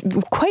is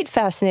quite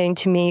fascinating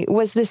to me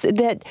was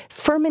that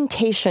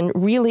fermentation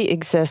really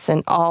exists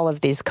in all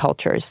of these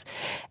cultures.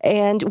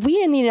 And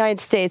we in the United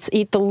States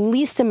eat the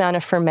least amount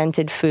of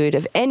fermented food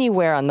of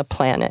anywhere on the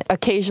planet.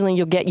 Occasionally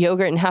you'll get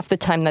yogurt, and half the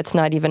time that's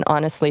not even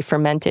honestly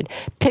fermented.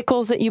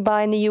 Pickles that you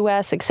buy in the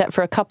U.S., except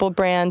for a couple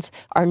brands,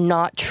 are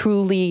not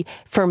truly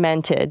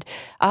fermented.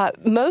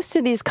 Most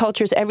of these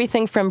cultures,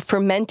 everything from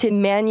fermented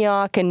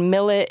manioc and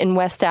millet in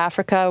West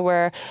Africa,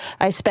 where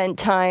I spent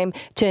time,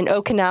 to in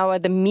Okinawa,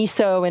 the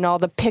miso and all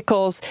the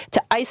pickles,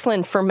 to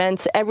Iceland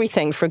ferments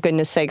everything, for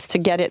goodness sakes, to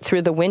get it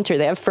through the winter.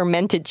 They have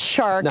fermented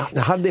shark. Now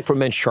how do they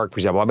ferment shark, for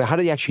example? I mean, how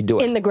do they actually do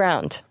it? In the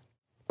ground.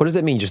 What does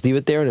that mean? Just leave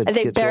it there? And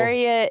they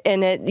bury it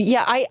in it.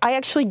 Yeah, I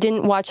actually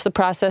didn't watch the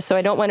process, so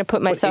I don't want to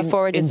put myself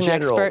forward as an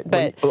expert.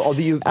 But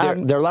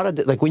there are a lot of,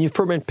 like when you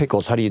ferment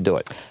pickles, how do you do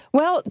it?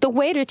 Well, the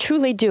way to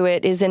truly do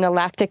it is in a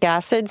lactic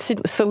acid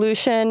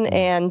solution,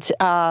 and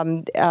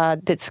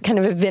that's kind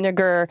of a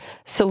vinegar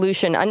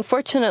solution.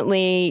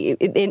 Unfortunately,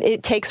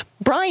 it takes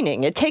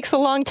brining. It takes a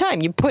long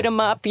time. You put them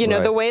up,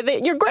 the way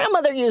that your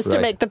grandmother used to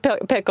make the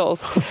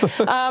pickles.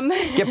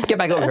 Get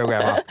back over here,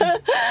 Grandma.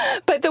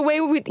 But the way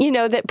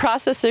that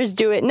processors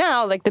do it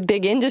now, like the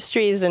big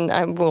industries, and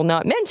I will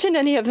not mention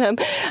any of them,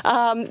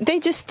 they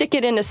just stick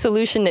it in a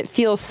solution that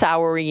feels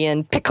soury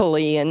and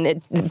pickly, and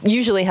it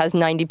usually has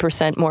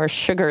 90% more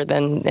sugar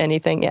than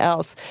anything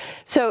else.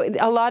 So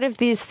a lot of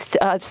these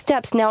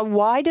steps. Now,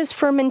 why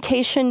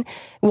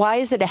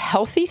is it a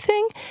healthy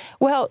thing?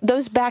 Well,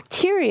 those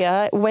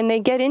bacteria, when they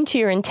get into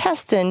your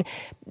intestine,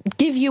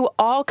 give you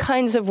all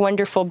kinds of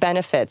wonderful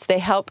benefits. They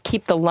help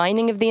keep the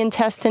lining of the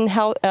intestine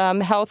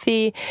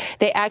healthy.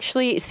 They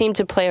actually seem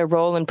to play a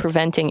role in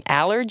preventing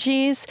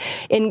allergies.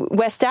 In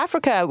West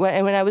Africa,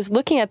 when I was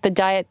looking at the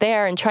diet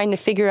there and trying to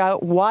figure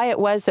out why it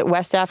was that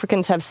West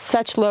Africans have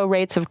such low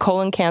rates of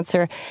colon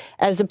cancer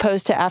as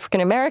opposed to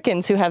African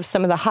Americans who have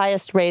some of the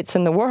highest rates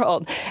in the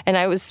world, and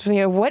I was,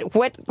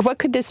 what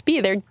could this be?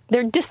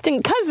 They're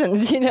distant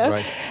cousins,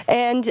 Right.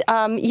 And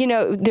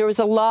there was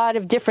a lot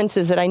of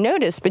differences that I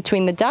noticed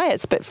between the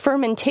diets, but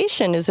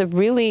fermentation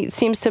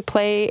seems to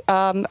play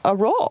a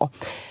role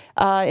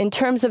in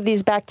terms of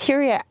these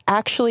bacteria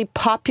actually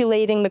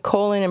populating the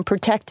colon and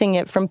protecting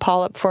it from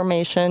polyp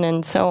formation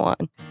and so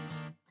on.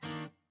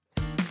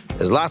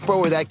 There's lots more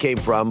where that came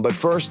from, but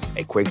first,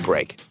 a quick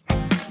break.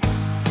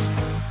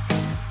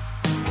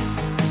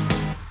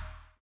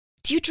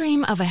 Do you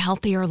dream of a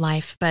healthier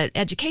life, but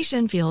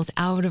education feels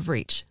out of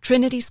reach?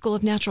 Trinity School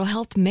of Natural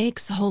Health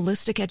makes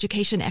holistic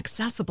education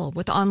accessible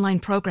with online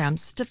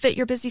programs to fit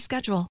your busy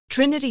schedule.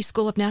 Trinity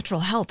School of Natural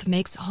Health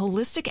makes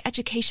holistic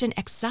education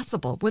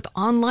accessible with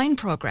online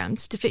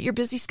programs to fit your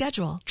busy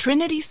schedule.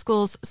 Trinity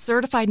School's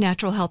Certified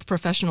Natural Health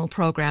Professional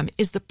Program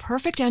is the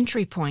perfect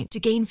entry point to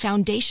gain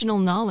foundational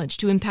knowledge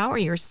to empower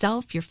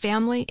yourself, your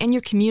family, and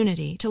your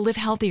community to live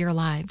healthier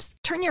lives.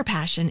 Turn your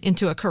passion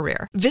into a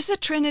career. Visit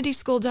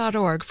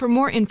trinityschool.org for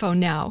more info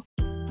now.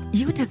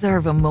 You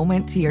deserve a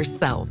moment to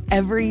yourself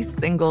every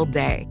single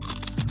day.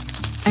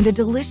 And a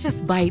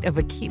delicious bite of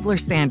a Keebler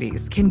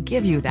Sandies can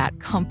give you that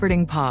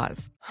comforting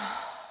pause.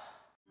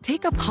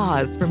 Take a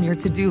pause from your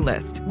to-do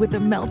list with the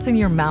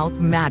melt-in-your-mouth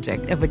magic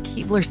of a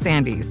Keebler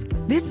Sandies.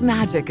 This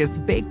magic is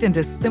baked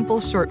into simple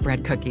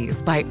shortbread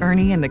cookies by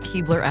Ernie and the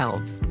Keebler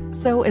Elves.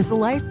 So as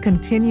life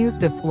continues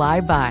to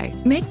fly by,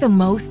 make the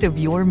most of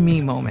your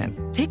me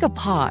moment. Take a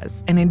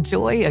pause and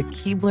enjoy a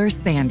Keebler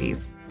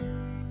Sandies.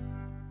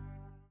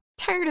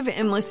 Tired of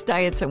endless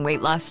diets and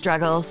weight loss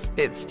struggles?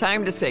 It's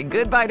time to say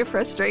goodbye to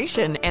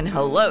frustration and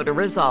hello to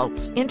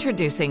results.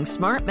 Introducing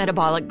Smart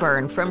Metabolic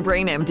Burn from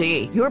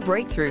BrainMD, your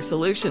breakthrough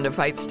solution to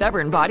fight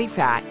stubborn body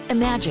fat.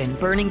 Imagine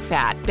burning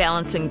fat,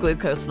 balancing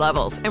glucose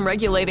levels, and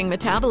regulating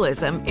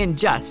metabolism in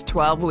just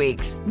 12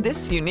 weeks.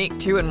 This unique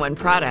 2-in-1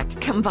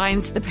 product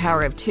combines the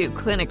power of 2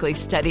 clinically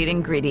studied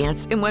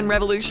ingredients in one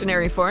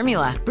revolutionary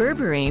formula.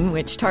 Berberine,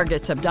 which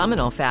targets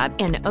abdominal fat,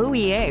 and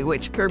OEA,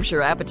 which curbs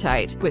your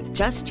appetite. With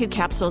just 2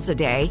 capsules a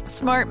day,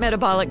 Smart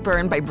Metabolic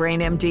Burn by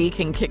BrainMD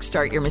can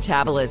kickstart your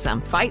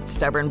metabolism, fight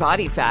stubborn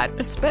body fat,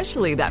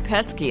 especially that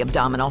pesky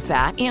abdominal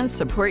fat, and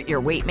support your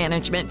weight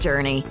management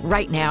journey.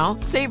 Right now,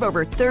 save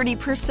over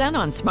 30%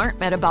 on Smart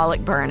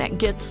Metabolic Burn at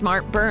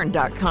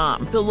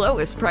GetSmartBurn.com. The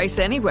lowest price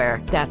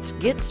anywhere. That's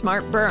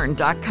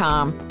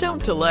GetSmartBurn.com.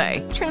 Don't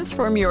delay.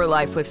 Transform your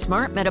life with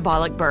Smart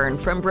Metabolic Burn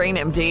from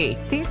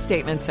BrainMD. These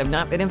statements have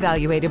not been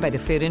evaluated by the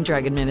Food and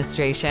Drug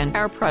Administration.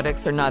 Our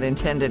products are not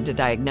intended to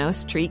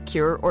diagnose, treat,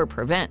 cure, or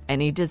prevent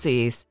any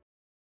disease.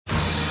 So,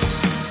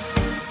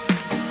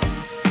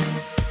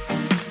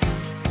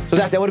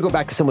 Daphne, I want to go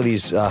back to some of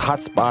these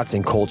hot spots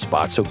and cold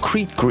spots. So,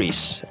 Crete,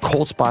 Greece,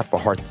 cold spot for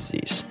heart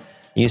disease.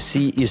 You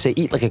say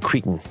eat like a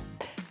Cretan.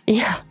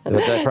 Yeah. Did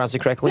I pronounce it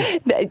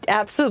correctly?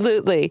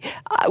 Absolutely.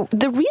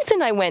 The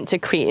reason I went to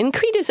Crete, and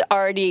Crete is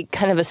already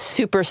kind of a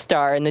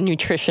superstar in the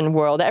nutrition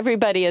world.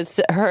 Everybody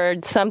has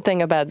heard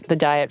something about the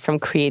diet from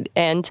Crete.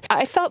 And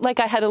I felt like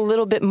I had a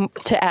little bit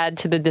to add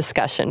to the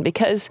discussion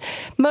because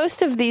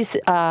most of these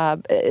things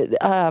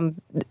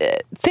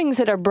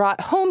that are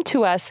brought home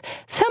to us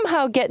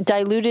somehow get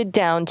diluted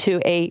down to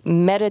a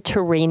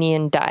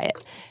Mediterranean diet.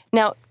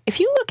 Now, if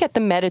you look at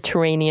the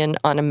Mediterranean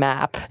on a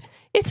map,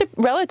 it's a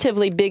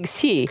relatively big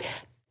sea.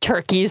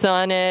 Turkey's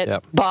on it,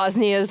 yep.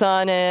 Bosnia's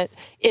on it,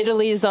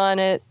 Italy's on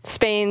it,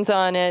 Spain's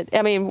on it.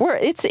 I mean,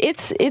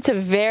 it's a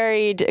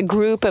varied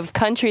group of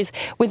countries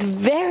with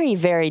very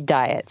varied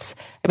diets.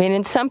 I mean,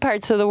 in some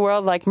parts of the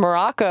world, like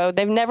Morocco,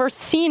 they've never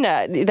seen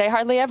they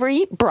hardly ever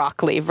eat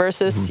broccoli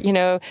versus, in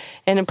a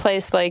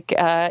place like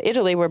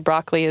Italy where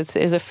broccoli is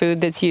a food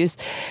that's used.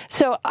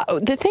 So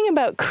the thing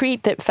about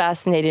Crete that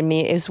fascinated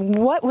me is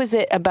what was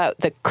it about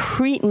the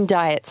Cretan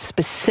diet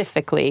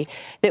specifically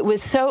that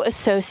was so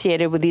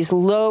associated with these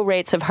low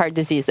rates of heart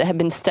disease that have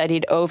been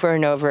studied over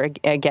and over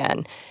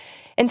again.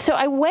 And so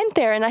I went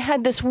there and I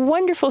had this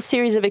wonderful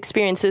series of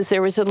experiences.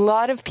 There was a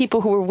lot of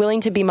people who were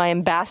willing to be my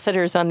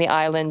ambassadors on the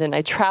island, and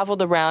I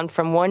traveled around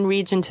from one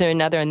region to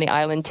another on the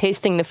island,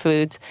 tasting the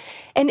foods.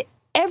 And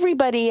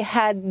everybody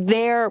had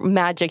their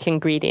magic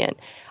ingredient.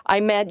 I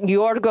met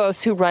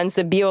Yorgos, who runs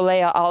the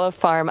Biolea olive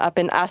farm up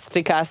in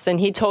Astrikas, and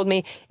he told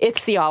me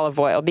it's the olive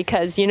oil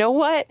because you know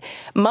what?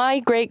 My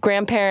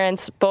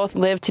great-grandparents both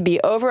lived to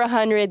be over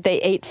 100. They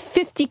ate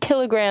 50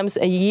 kilograms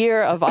a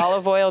year of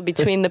olive oil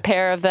between the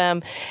pair of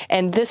them,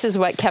 and this is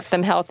what kept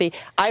them healthy.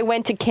 I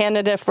went to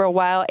Canada for a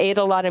while, ate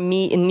a lot of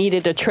meat, and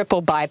needed a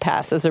triple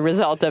bypass as a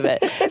result of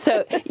it.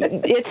 So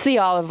it's the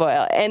olive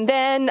oil. And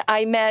then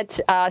I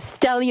met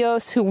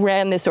Stelios, who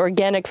ran this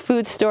organic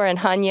food store in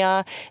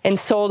Hanya and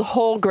sold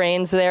whole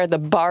grains there, the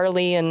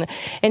barley, and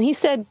he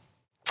said,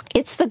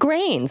 it's the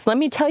grains. Let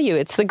me tell you,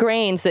 it's the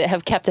grains that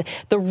have kept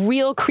the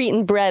real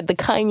Cretan bread, the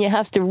kind you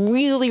have to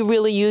really,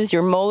 really use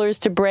your molars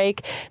to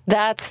break.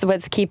 That's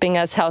what's keeping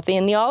us healthy.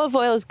 And the olive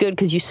oil is good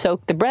because you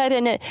soak the bread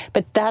in it,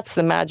 but that's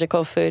the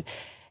magical food.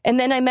 And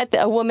then I met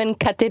a woman,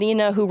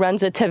 Katerina, who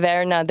runs a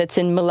taverna that's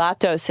in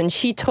Milatos, and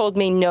she told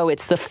me, no,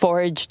 it's the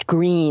foraged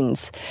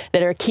greens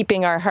that are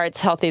keeping our hearts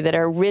healthy, that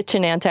are rich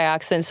in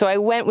antioxidants. So I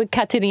went with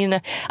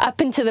Katerina up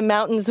into the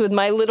mountains with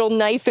my little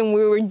knife, and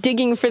we were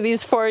digging for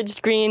these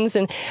foraged greens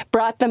and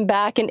brought them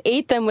back and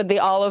ate them with the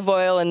olive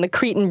oil and the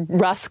Cretan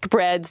rusk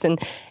breads, and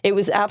it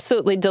was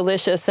absolutely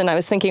delicious. And I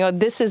was thinking, oh,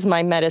 this is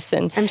my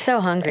medicine. I'm so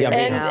hungry I'm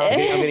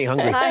getting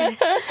hungry.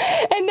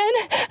 And then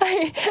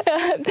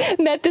I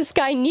met this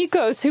guy,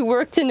 Nikos, who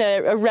worked in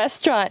a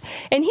restaurant,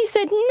 and he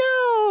said,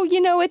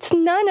 no, it's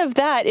none of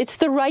that. It's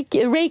the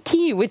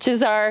Reiki, which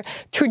is our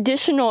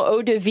traditional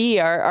eau de vie,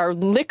 our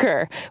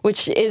liquor,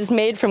 which is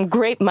made from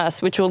grape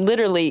must, which will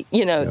literally,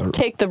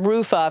 take the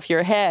roof off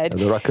your head.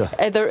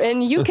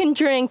 And you can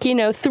drink,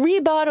 3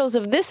 bottles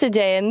of this a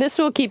day, and this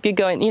will keep you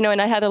going.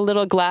 And I had a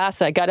little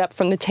glass. I got up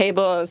from the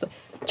table. I was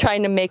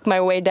trying to make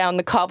my way down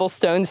the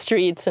cobblestone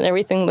streets, and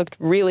everything looked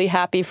really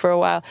happy for a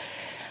while.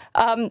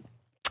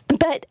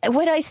 But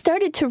what I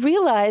started to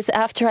realize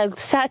after I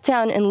sat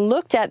down and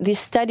looked at these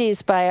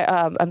studies by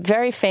a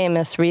very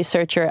famous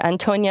researcher,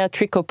 Antonia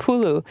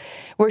Trikopoulou,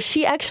 where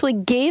she actually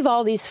gave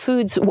all these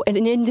foods an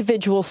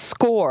individual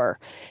score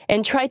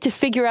and tried to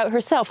figure out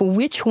herself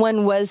which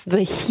one was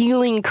the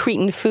healing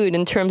Cretan food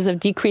in terms of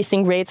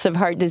decreasing rates of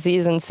heart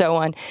disease and so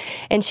on.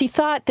 And she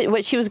thought that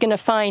what she was going to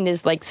find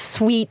is like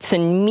sweets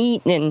and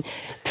meat and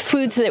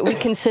foods that we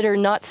consider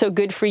not so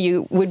good for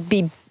you would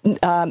be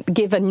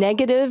give a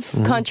negative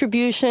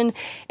contribution,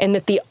 and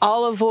that the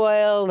olive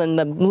oil and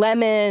the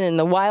lemon and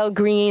the wild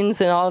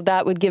greens and all of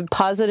that would give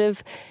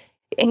positive.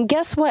 And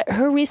guess what?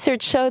 Her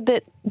research showed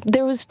that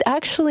there was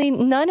actually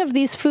none of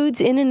these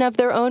foods in and of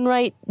their own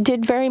right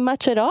did very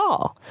much at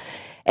all.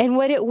 And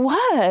what it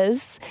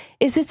was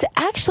is it's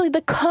actually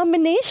the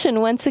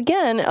combination, once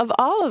again, of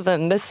all of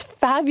them, this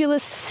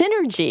fabulous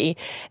synergy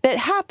that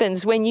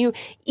happens when you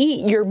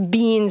eat your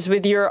beans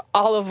with your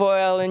olive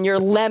oil and your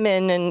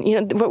lemon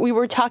and, what we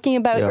were talking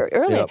about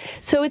earlier. Yep.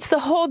 So it's the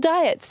whole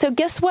diet. So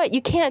guess what?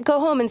 You can't go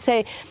home and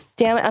say,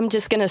 damn it, I'm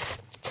just going to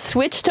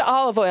switch to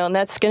olive oil, and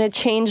that's going to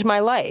change my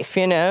life,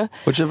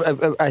 Which is,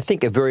 I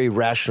think, a very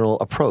rational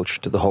approach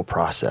to the whole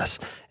process.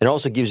 It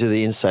also gives you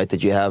the insight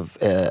that you have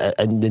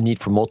the need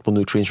for multiple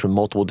nutrients from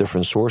multiple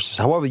different sources.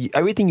 However,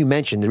 everything you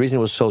mentioned, the reason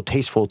it was so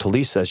tasteful to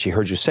Lisa, as she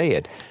heard you say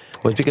it,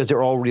 was because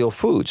they're all real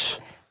foods.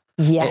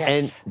 Yes.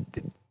 And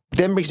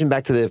then brings me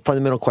back to the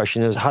fundamental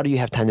question is, how do you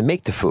have time to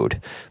make the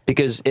food?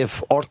 Because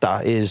if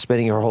Orta is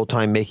spending her whole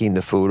time making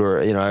the food, or,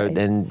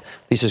 and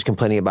Lisa's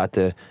complaining about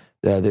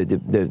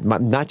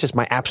not just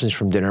my absence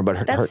from dinner,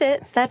 but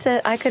That's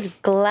it. I could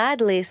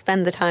gladly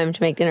spend the time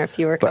to make dinner if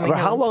you were coming home. But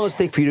how long does it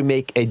take for you to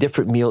make a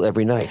different meal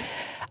every night?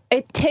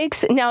 It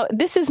takes, now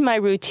this is my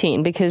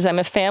routine because I'm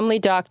a family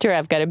doctor.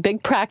 I've got a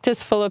big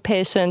practice full of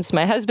patients.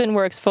 My husband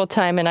works full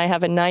time, and I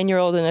have a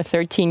 9-year-old and a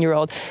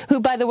 13-year-old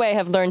who, by the way,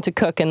 have learned to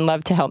cook and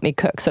love to help me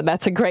cook. So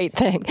that's a great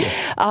thing.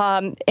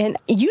 And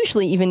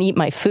usually even eat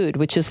my food,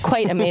 which is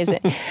quite amazing.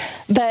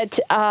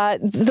 But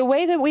the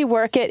way that we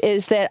work it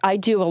is that I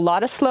do a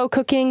lot of slow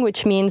cooking,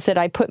 which means that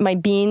I put my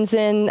beans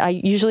in. I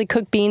usually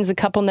cook beans a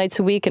couple nights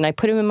a week, and I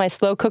put them in my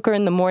slow cooker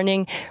in the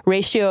morning,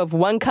 ratio of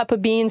 1 cup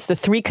of beans to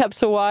 3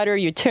 cups of water.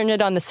 You turn it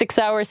on the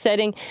 6-hour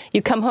setting.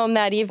 You come home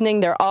that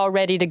evening, they're all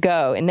ready to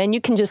go. And then you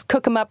can just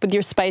cook them up with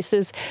your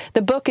spices.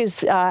 The book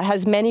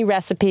has many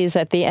recipes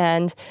at the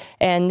end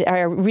and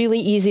are really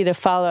easy to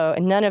follow,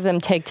 and none of them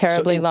take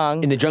terribly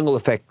long. In the Jungle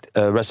Effect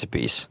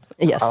recipes,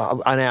 yes,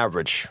 on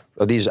average,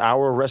 are these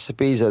hour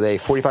recipes? Are they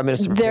 45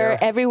 minutes to prepare?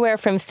 They're everywhere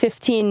from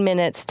 15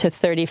 minutes to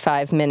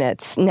 35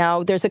 minutes.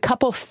 Now, there's a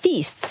couple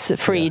feasts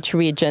for each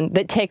region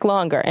that take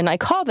longer, and I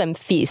call them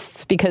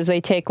feasts because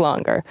they take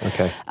longer.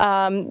 Okay.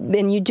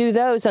 And you do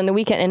those on the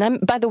weekend. And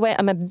by the way,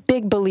 I'm a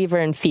big believer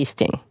in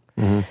feasting.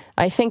 Mm-hmm.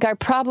 I think our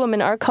problem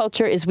in our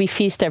culture is we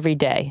feast every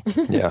day.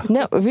 Yeah.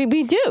 No, we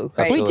do.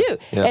 Right. We do.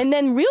 Yeah. And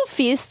then real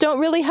feasts don't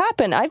really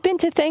happen. I've been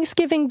to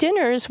Thanksgiving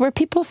dinners where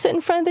people sit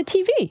in front of the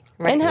TV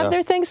and have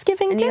their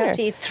Thanksgiving dinner. And you have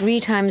to eat 3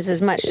 times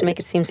as much to make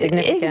it seem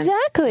significant.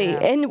 Exactly. Yeah.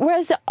 And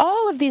whereas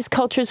all of these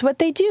cultures, what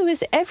they do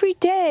is every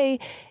day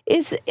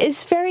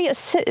is very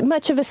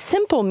much of a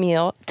simple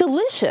meal,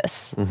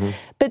 delicious,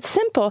 but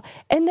simple.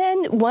 And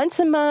then once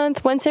a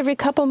month, once every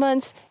couple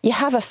months, you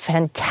have a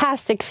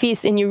fantastic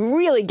feast, and you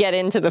really get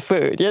into the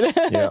food,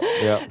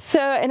 Yeah. So,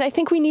 and I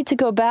think we need to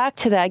go back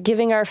to that,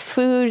 giving our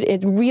food a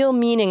real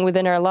meaning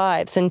within our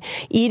lives, and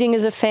eating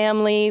as a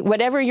family,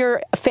 whatever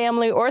your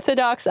family,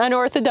 orthodox,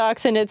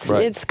 unorthodox, and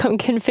its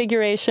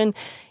configuration,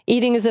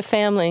 eating as a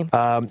family.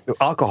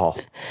 Alcohol.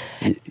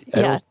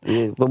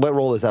 What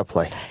role does that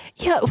play?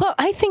 Yeah, well,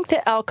 I think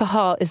that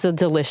alcohol is a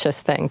delicious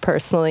thing,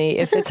 personally,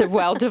 if it's a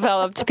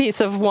well-developed piece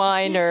of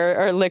wine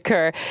or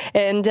liquor.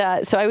 And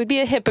so I would be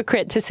a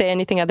hypocrite to say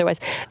anything otherwise.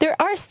 There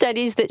are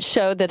studies that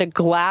show that a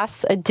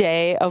glass a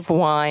day of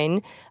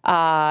wine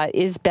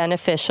is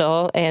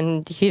beneficial,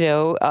 and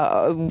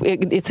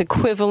it's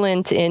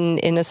equivalent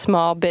in a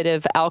small bit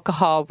of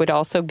alcohol would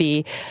also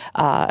be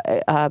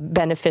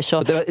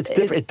beneficial. But it's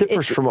different. It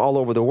differs from all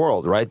over the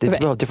world, right? They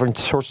have different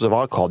sources of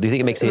alcohol. Do you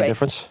think it makes any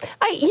difference?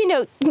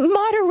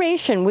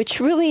 Moderation, which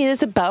really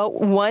is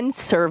about one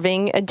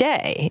serving a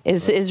day,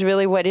 is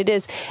really what it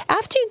is.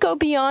 After you go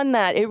beyond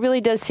that, it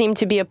really does seem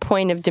to be a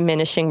point of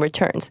diminishing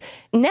returns.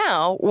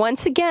 Now,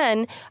 once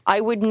again,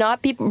 I would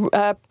not be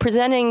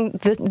presenting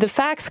the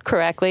facts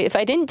correctly if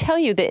I didn't tell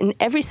you that in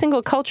every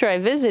single culture I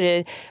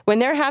visited, when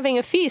they're having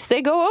a feast,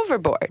 they go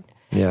overboard.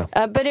 Yeah.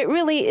 But it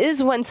really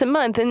is once a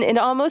month, and it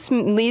almost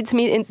leads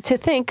me to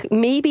think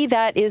maybe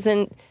that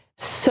isn't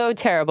so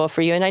terrible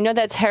for you. And I know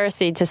that's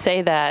heresy to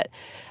say that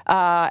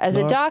as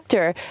a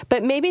doctor,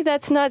 but maybe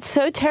that's not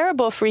so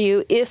terrible for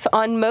you if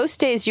on most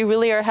days you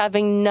really are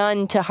having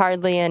none to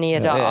hardly any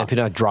at all. If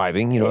you're not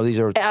driving, these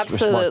are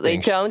absolutely smart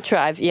things. Don't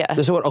drive. Yeah.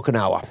 This is what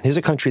Okinawa. Here's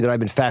a country that I've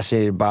been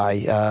fascinated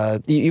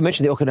by. You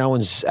mentioned the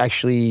Okinawans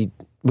actually.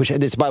 By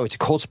the way, it's a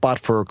cold spot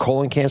for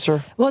colon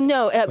cancer? Well,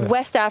 no,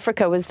 West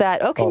Africa was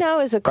that.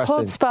 Okinawa is a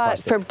cold spot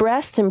for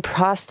breast and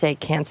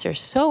prostate cancer.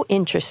 So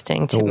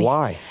interesting to me.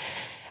 Why?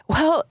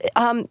 Well,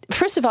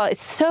 first of all,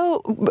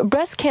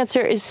 breast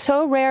cancer is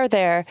so rare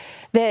there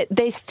that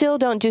they still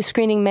don't do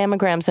screening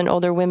mammograms in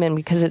older women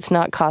because it's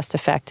not cost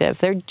effective.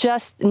 They're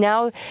just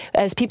now,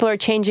 as people are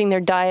changing their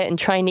diet and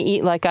trying to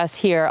eat like us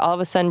here, all of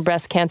a sudden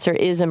breast cancer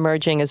is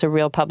emerging as a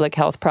real public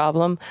health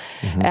problem.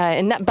 Mm-hmm.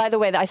 And that, by the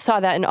way, I saw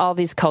that in all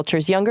these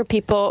cultures. Younger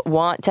people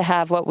want to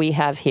have what we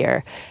have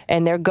here,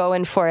 and they're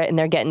going for it, and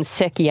they're getting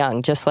sick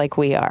young, just like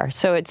we are.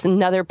 So it's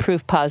another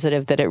proof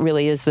positive that it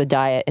really is the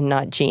diet and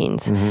not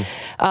genes. Mm-hmm.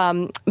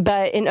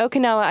 But in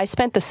Okinawa, I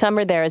spent the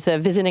summer there as a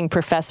visiting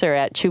professor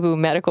at Chubu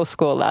Medical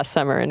School last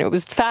summer, and it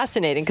was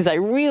fascinating because I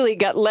really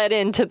got led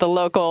into the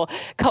local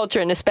culture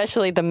and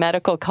especially the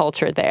medical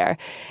culture there.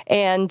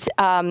 And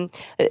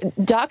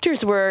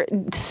doctors were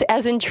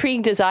as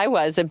intrigued as I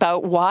was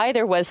about why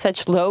there was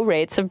such low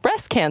rates of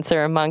breast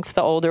cancer amongst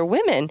the older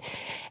women.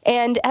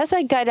 And as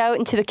I got out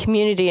into the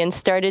community and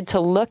started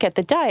to look at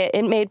the diet,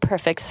 it made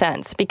perfect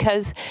sense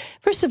because,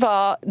 first of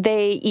all,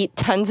 they eat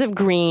tons of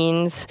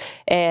greens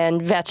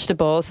and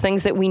vegetables,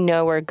 things that we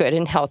know are good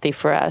and healthy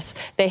for us.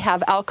 They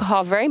have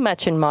alcohol very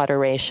much in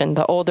moderation,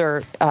 the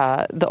older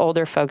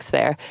folks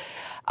there.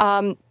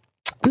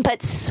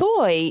 But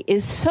soy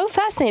is so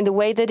fascinating, the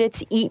way that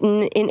it's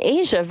eaten in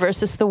Asia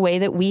versus the way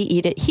that we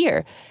eat it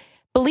here.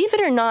 Believe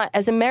it or not,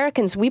 as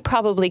Americans, we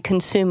probably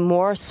consume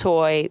more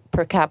soy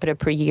per capita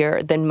per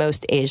year than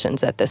most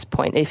Asians at this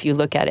point, if you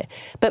look at it.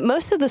 But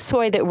most of the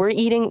soy that we're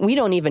eating, we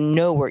don't even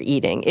know we're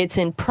eating. It's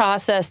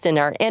processed in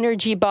our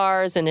energy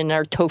bars and in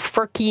our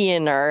tofurkey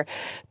and our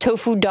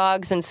tofu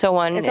dogs and so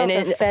on. It's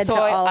also fed to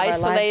all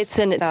isolates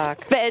our and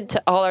it's fed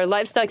to all our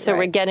livestock, so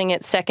we're getting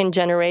it second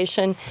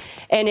generation.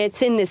 And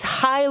it's in this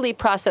highly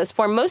processed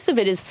form. Most of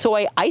it is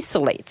soy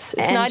isolates.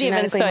 It's not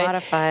even soy.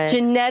 Modified.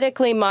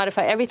 Genetically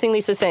modified. Everything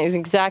Lisa's saying is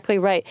exactly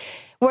right.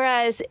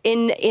 Whereas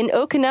in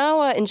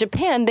Okinawa, in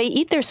Japan, they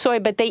eat their soy,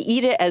 but they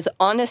eat it as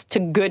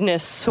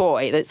honest-to-goodness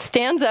soy that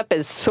stands up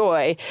as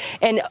soy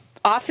and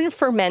often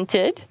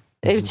fermented,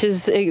 which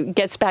it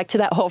gets back to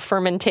that whole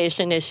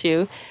fermentation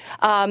issue,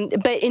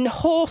 but in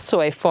whole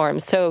soy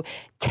forms. So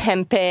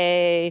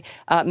tempeh,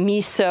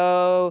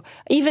 miso,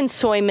 even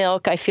soy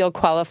milk, I feel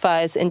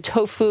qualifies, and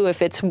tofu if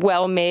it's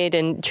well made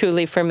and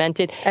truly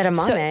fermented.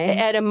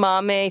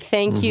 Edamame,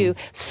 thank you.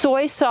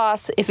 Soy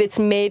sauce if it's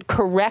made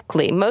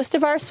correctly. Most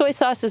of our soy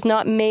sauce is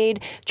not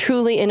made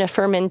truly in a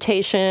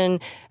fermentation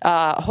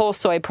whole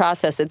soy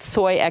process. It's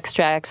soy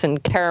extracts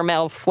and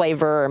caramel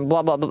flavor and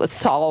blah, blah, blah,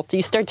 salt.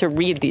 You start to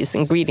read these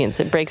ingredients,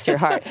 it breaks your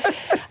heart.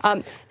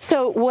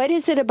 So what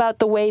is it about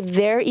the way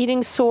they're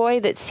eating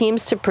soy that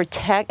seems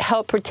to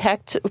help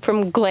protect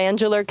from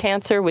glandular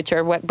cancer, which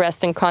are what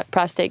breast and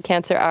prostate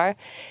cancer are?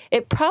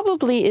 It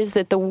probably is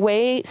that the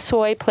way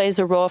soy plays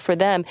a role for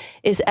them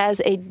is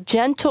as a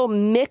gentle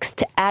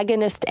mixed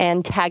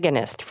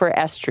agonist-antagonist for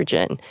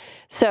estrogen.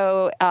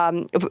 So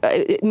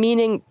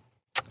meaning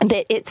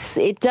that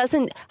it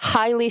doesn't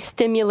highly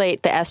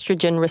stimulate the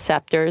estrogen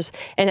receptors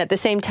and at the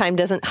same time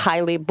doesn't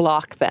highly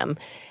block them.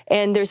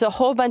 And there's a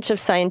whole bunch of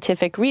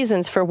scientific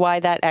reasons for why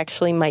that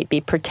actually might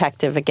be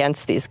protective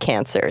against these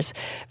cancers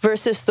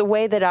versus the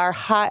way that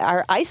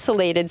our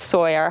isolated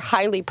soy, our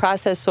highly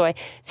processed soy,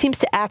 seems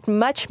to act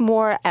much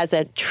more as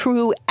a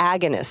true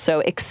agonist, so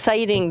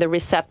exciting the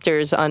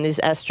receptors on these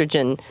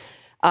estrogen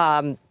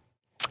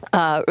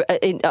on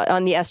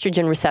the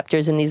estrogen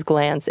receptors in these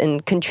glands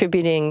and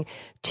contributing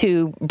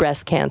to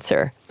breast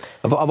cancer.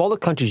 Of all the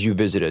countries you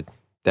visited,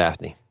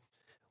 Daphne,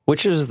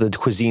 which is the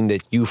cuisine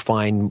that you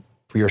find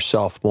for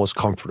yourself most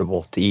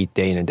comfortable to eat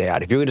day in and day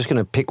out? If you're just going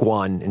to pick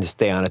one and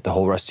stay on it the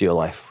whole rest of your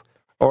life,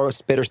 or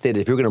it's better stated,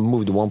 if you're going to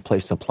move to one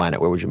place on the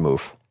planet, where would you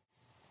move?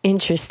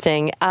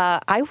 Interesting.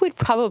 I would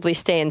probably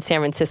stay in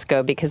San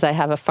Francisco because I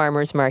have a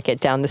farmer's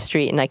market down the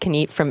street and I can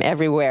eat from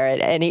everywhere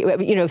at any,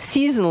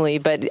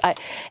 seasonally.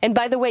 And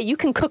by the way, you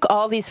can cook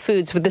all these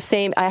foods with the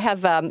same. I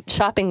have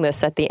shopping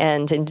lists at the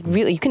end, and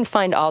really, you can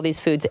find all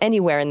these foods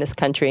anywhere in this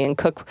country and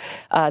cook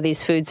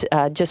these foods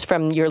just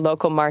from your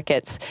local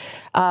markets.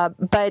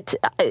 But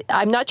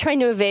I'm not trying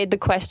to evade the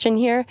question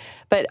here,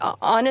 but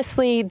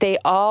honestly, they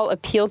all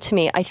appeal to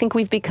me. I think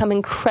we've become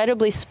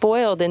incredibly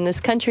spoiled in this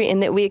country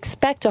in that we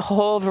expect a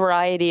whole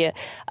variety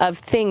of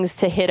things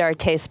to hit our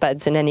taste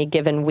buds in any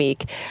given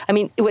week. I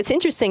mean, what's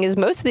interesting is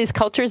most of these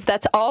cultures,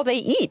 that's all they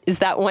eat is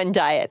that one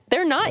diet.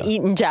 They're not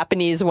eating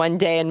Japanese one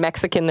day and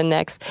Mexican the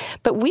next,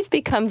 but we've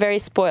become very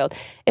spoiled.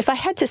 If I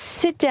had to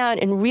sit down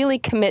and really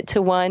commit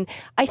to one,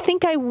 I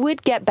think I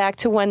would get back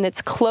to one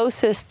that's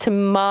closest to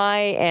my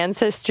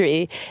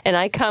ancestry. And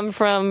I come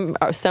from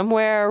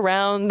somewhere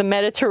around the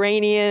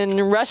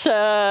Mediterranean,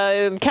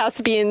 Russia,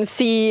 Caspian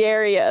Sea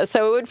area.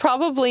 So it would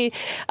probably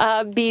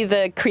be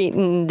the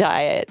Cretan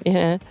diet.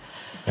 Yeah.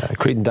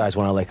 Cretan diet is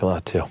one I like a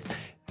lot, too.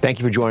 Thank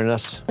you for joining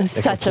us.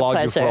 Such a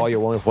pleasure. You for all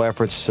your wonderful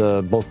efforts,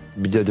 both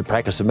the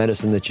practice of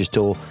medicine that you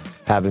still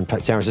have in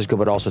San Francisco,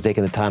 but also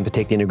taking the time to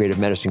take the integrative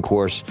medicine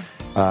course,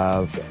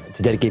 to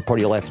dedicate part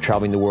of your life to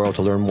traveling the world,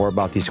 to learn more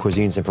about these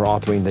cuisines, and for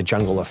authoring The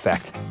Jungle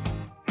Effect.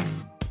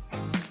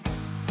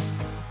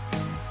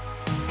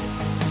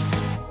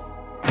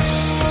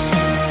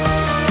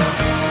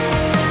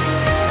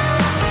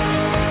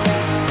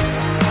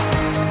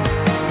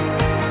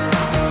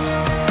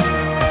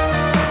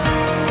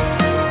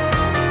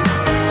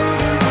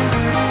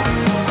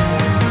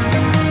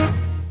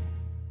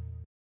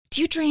 Do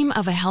you dream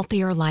of a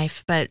healthier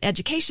life, but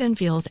education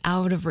feels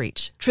out of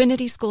reach?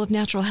 Trinity School of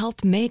Natural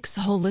Health makes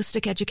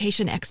holistic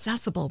education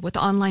accessible with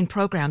online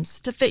programs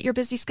to fit your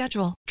busy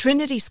schedule.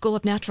 Trinity School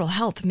of Natural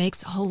Health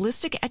makes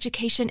holistic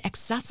education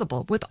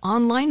accessible with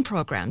online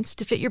programs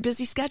to fit your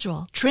busy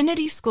schedule.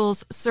 Trinity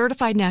School's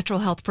Certified Natural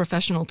Health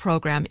Professional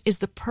Program is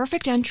the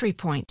perfect entry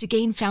point to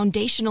gain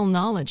foundational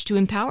knowledge to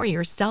empower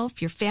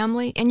yourself, your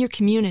family, and your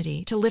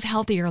community to live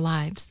healthier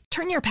lives.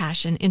 Turn your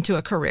passion into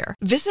a career.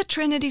 Visit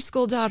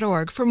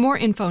trinityschool.org for more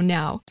info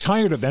now.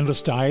 Tired of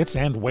endless diets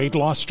and weight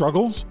loss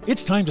struggles?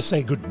 It's time to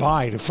say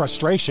goodbye to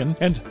frustration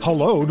and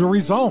hello to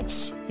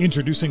results.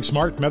 Introducing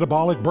Smart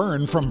Metabolic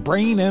Burn from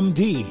Brain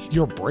MD,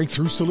 your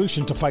breakthrough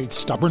solution to fight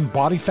stubborn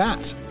body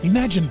fat.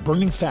 Imagine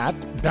burning fat,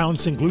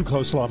 balancing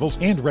glucose levels,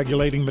 and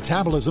regulating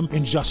metabolism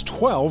in just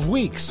 12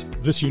 weeks.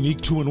 This unique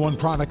 2-in-1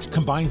 product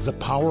combines the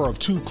power of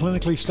 2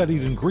 clinically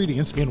studied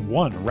ingredients in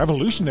one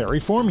revolutionary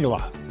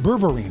formula.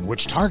 Berberine,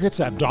 which targets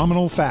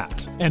abdominal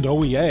fat, and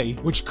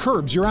OEA, which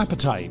curbs your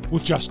appetite.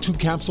 With just 2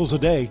 capsules a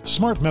day,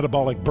 Smart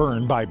Metabolic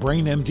Burn by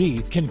Brain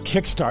MD can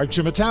kickstart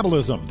your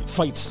metabolism,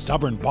 fight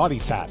stubborn body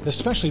fat,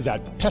 especially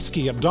that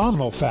pesky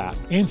abdominal fat,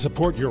 and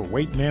support your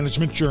weight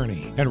management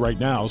journey. And right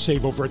now,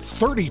 save over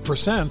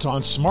 30%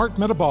 on Smart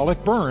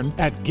Metabolic Burn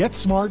at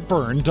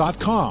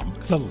GetSmartBurn.com.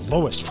 The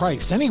lowest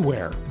price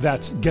anywhere.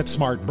 That's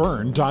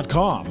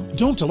GetSmartBurn.com.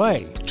 Don't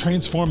delay.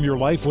 Transform your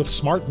life with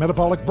Smart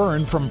Metabolic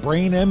Burn from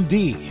Brain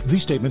MD.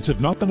 These statements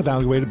have not been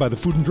evaluated by the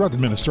Food and Drug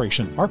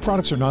Administration. Our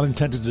products are not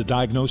intended to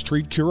diagnose,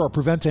 treat, cure, or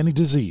prevent any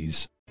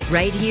disease.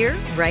 Right here,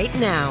 right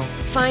now.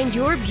 Find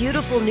your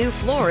beautiful new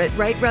floor at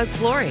Right Rug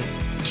Flooring.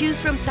 Choose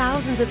from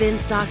thousands of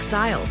in-stock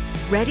styles,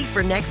 ready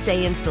for next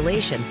day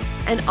installation,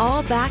 and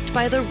all backed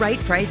by the right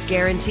price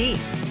guarantee.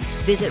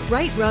 Visit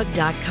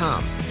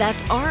rightrug.com.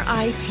 That's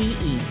RITERUG.com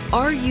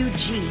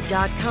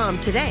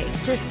today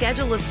to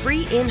schedule a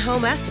free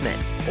in-home estimate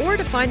or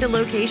to find a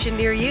location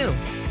near you.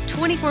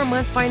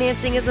 24-month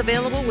financing is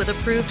available with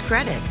approved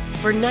credit.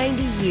 For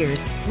 90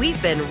 years, we've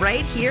been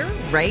right here,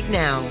 right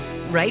now.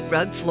 Right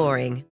Rug Flooring.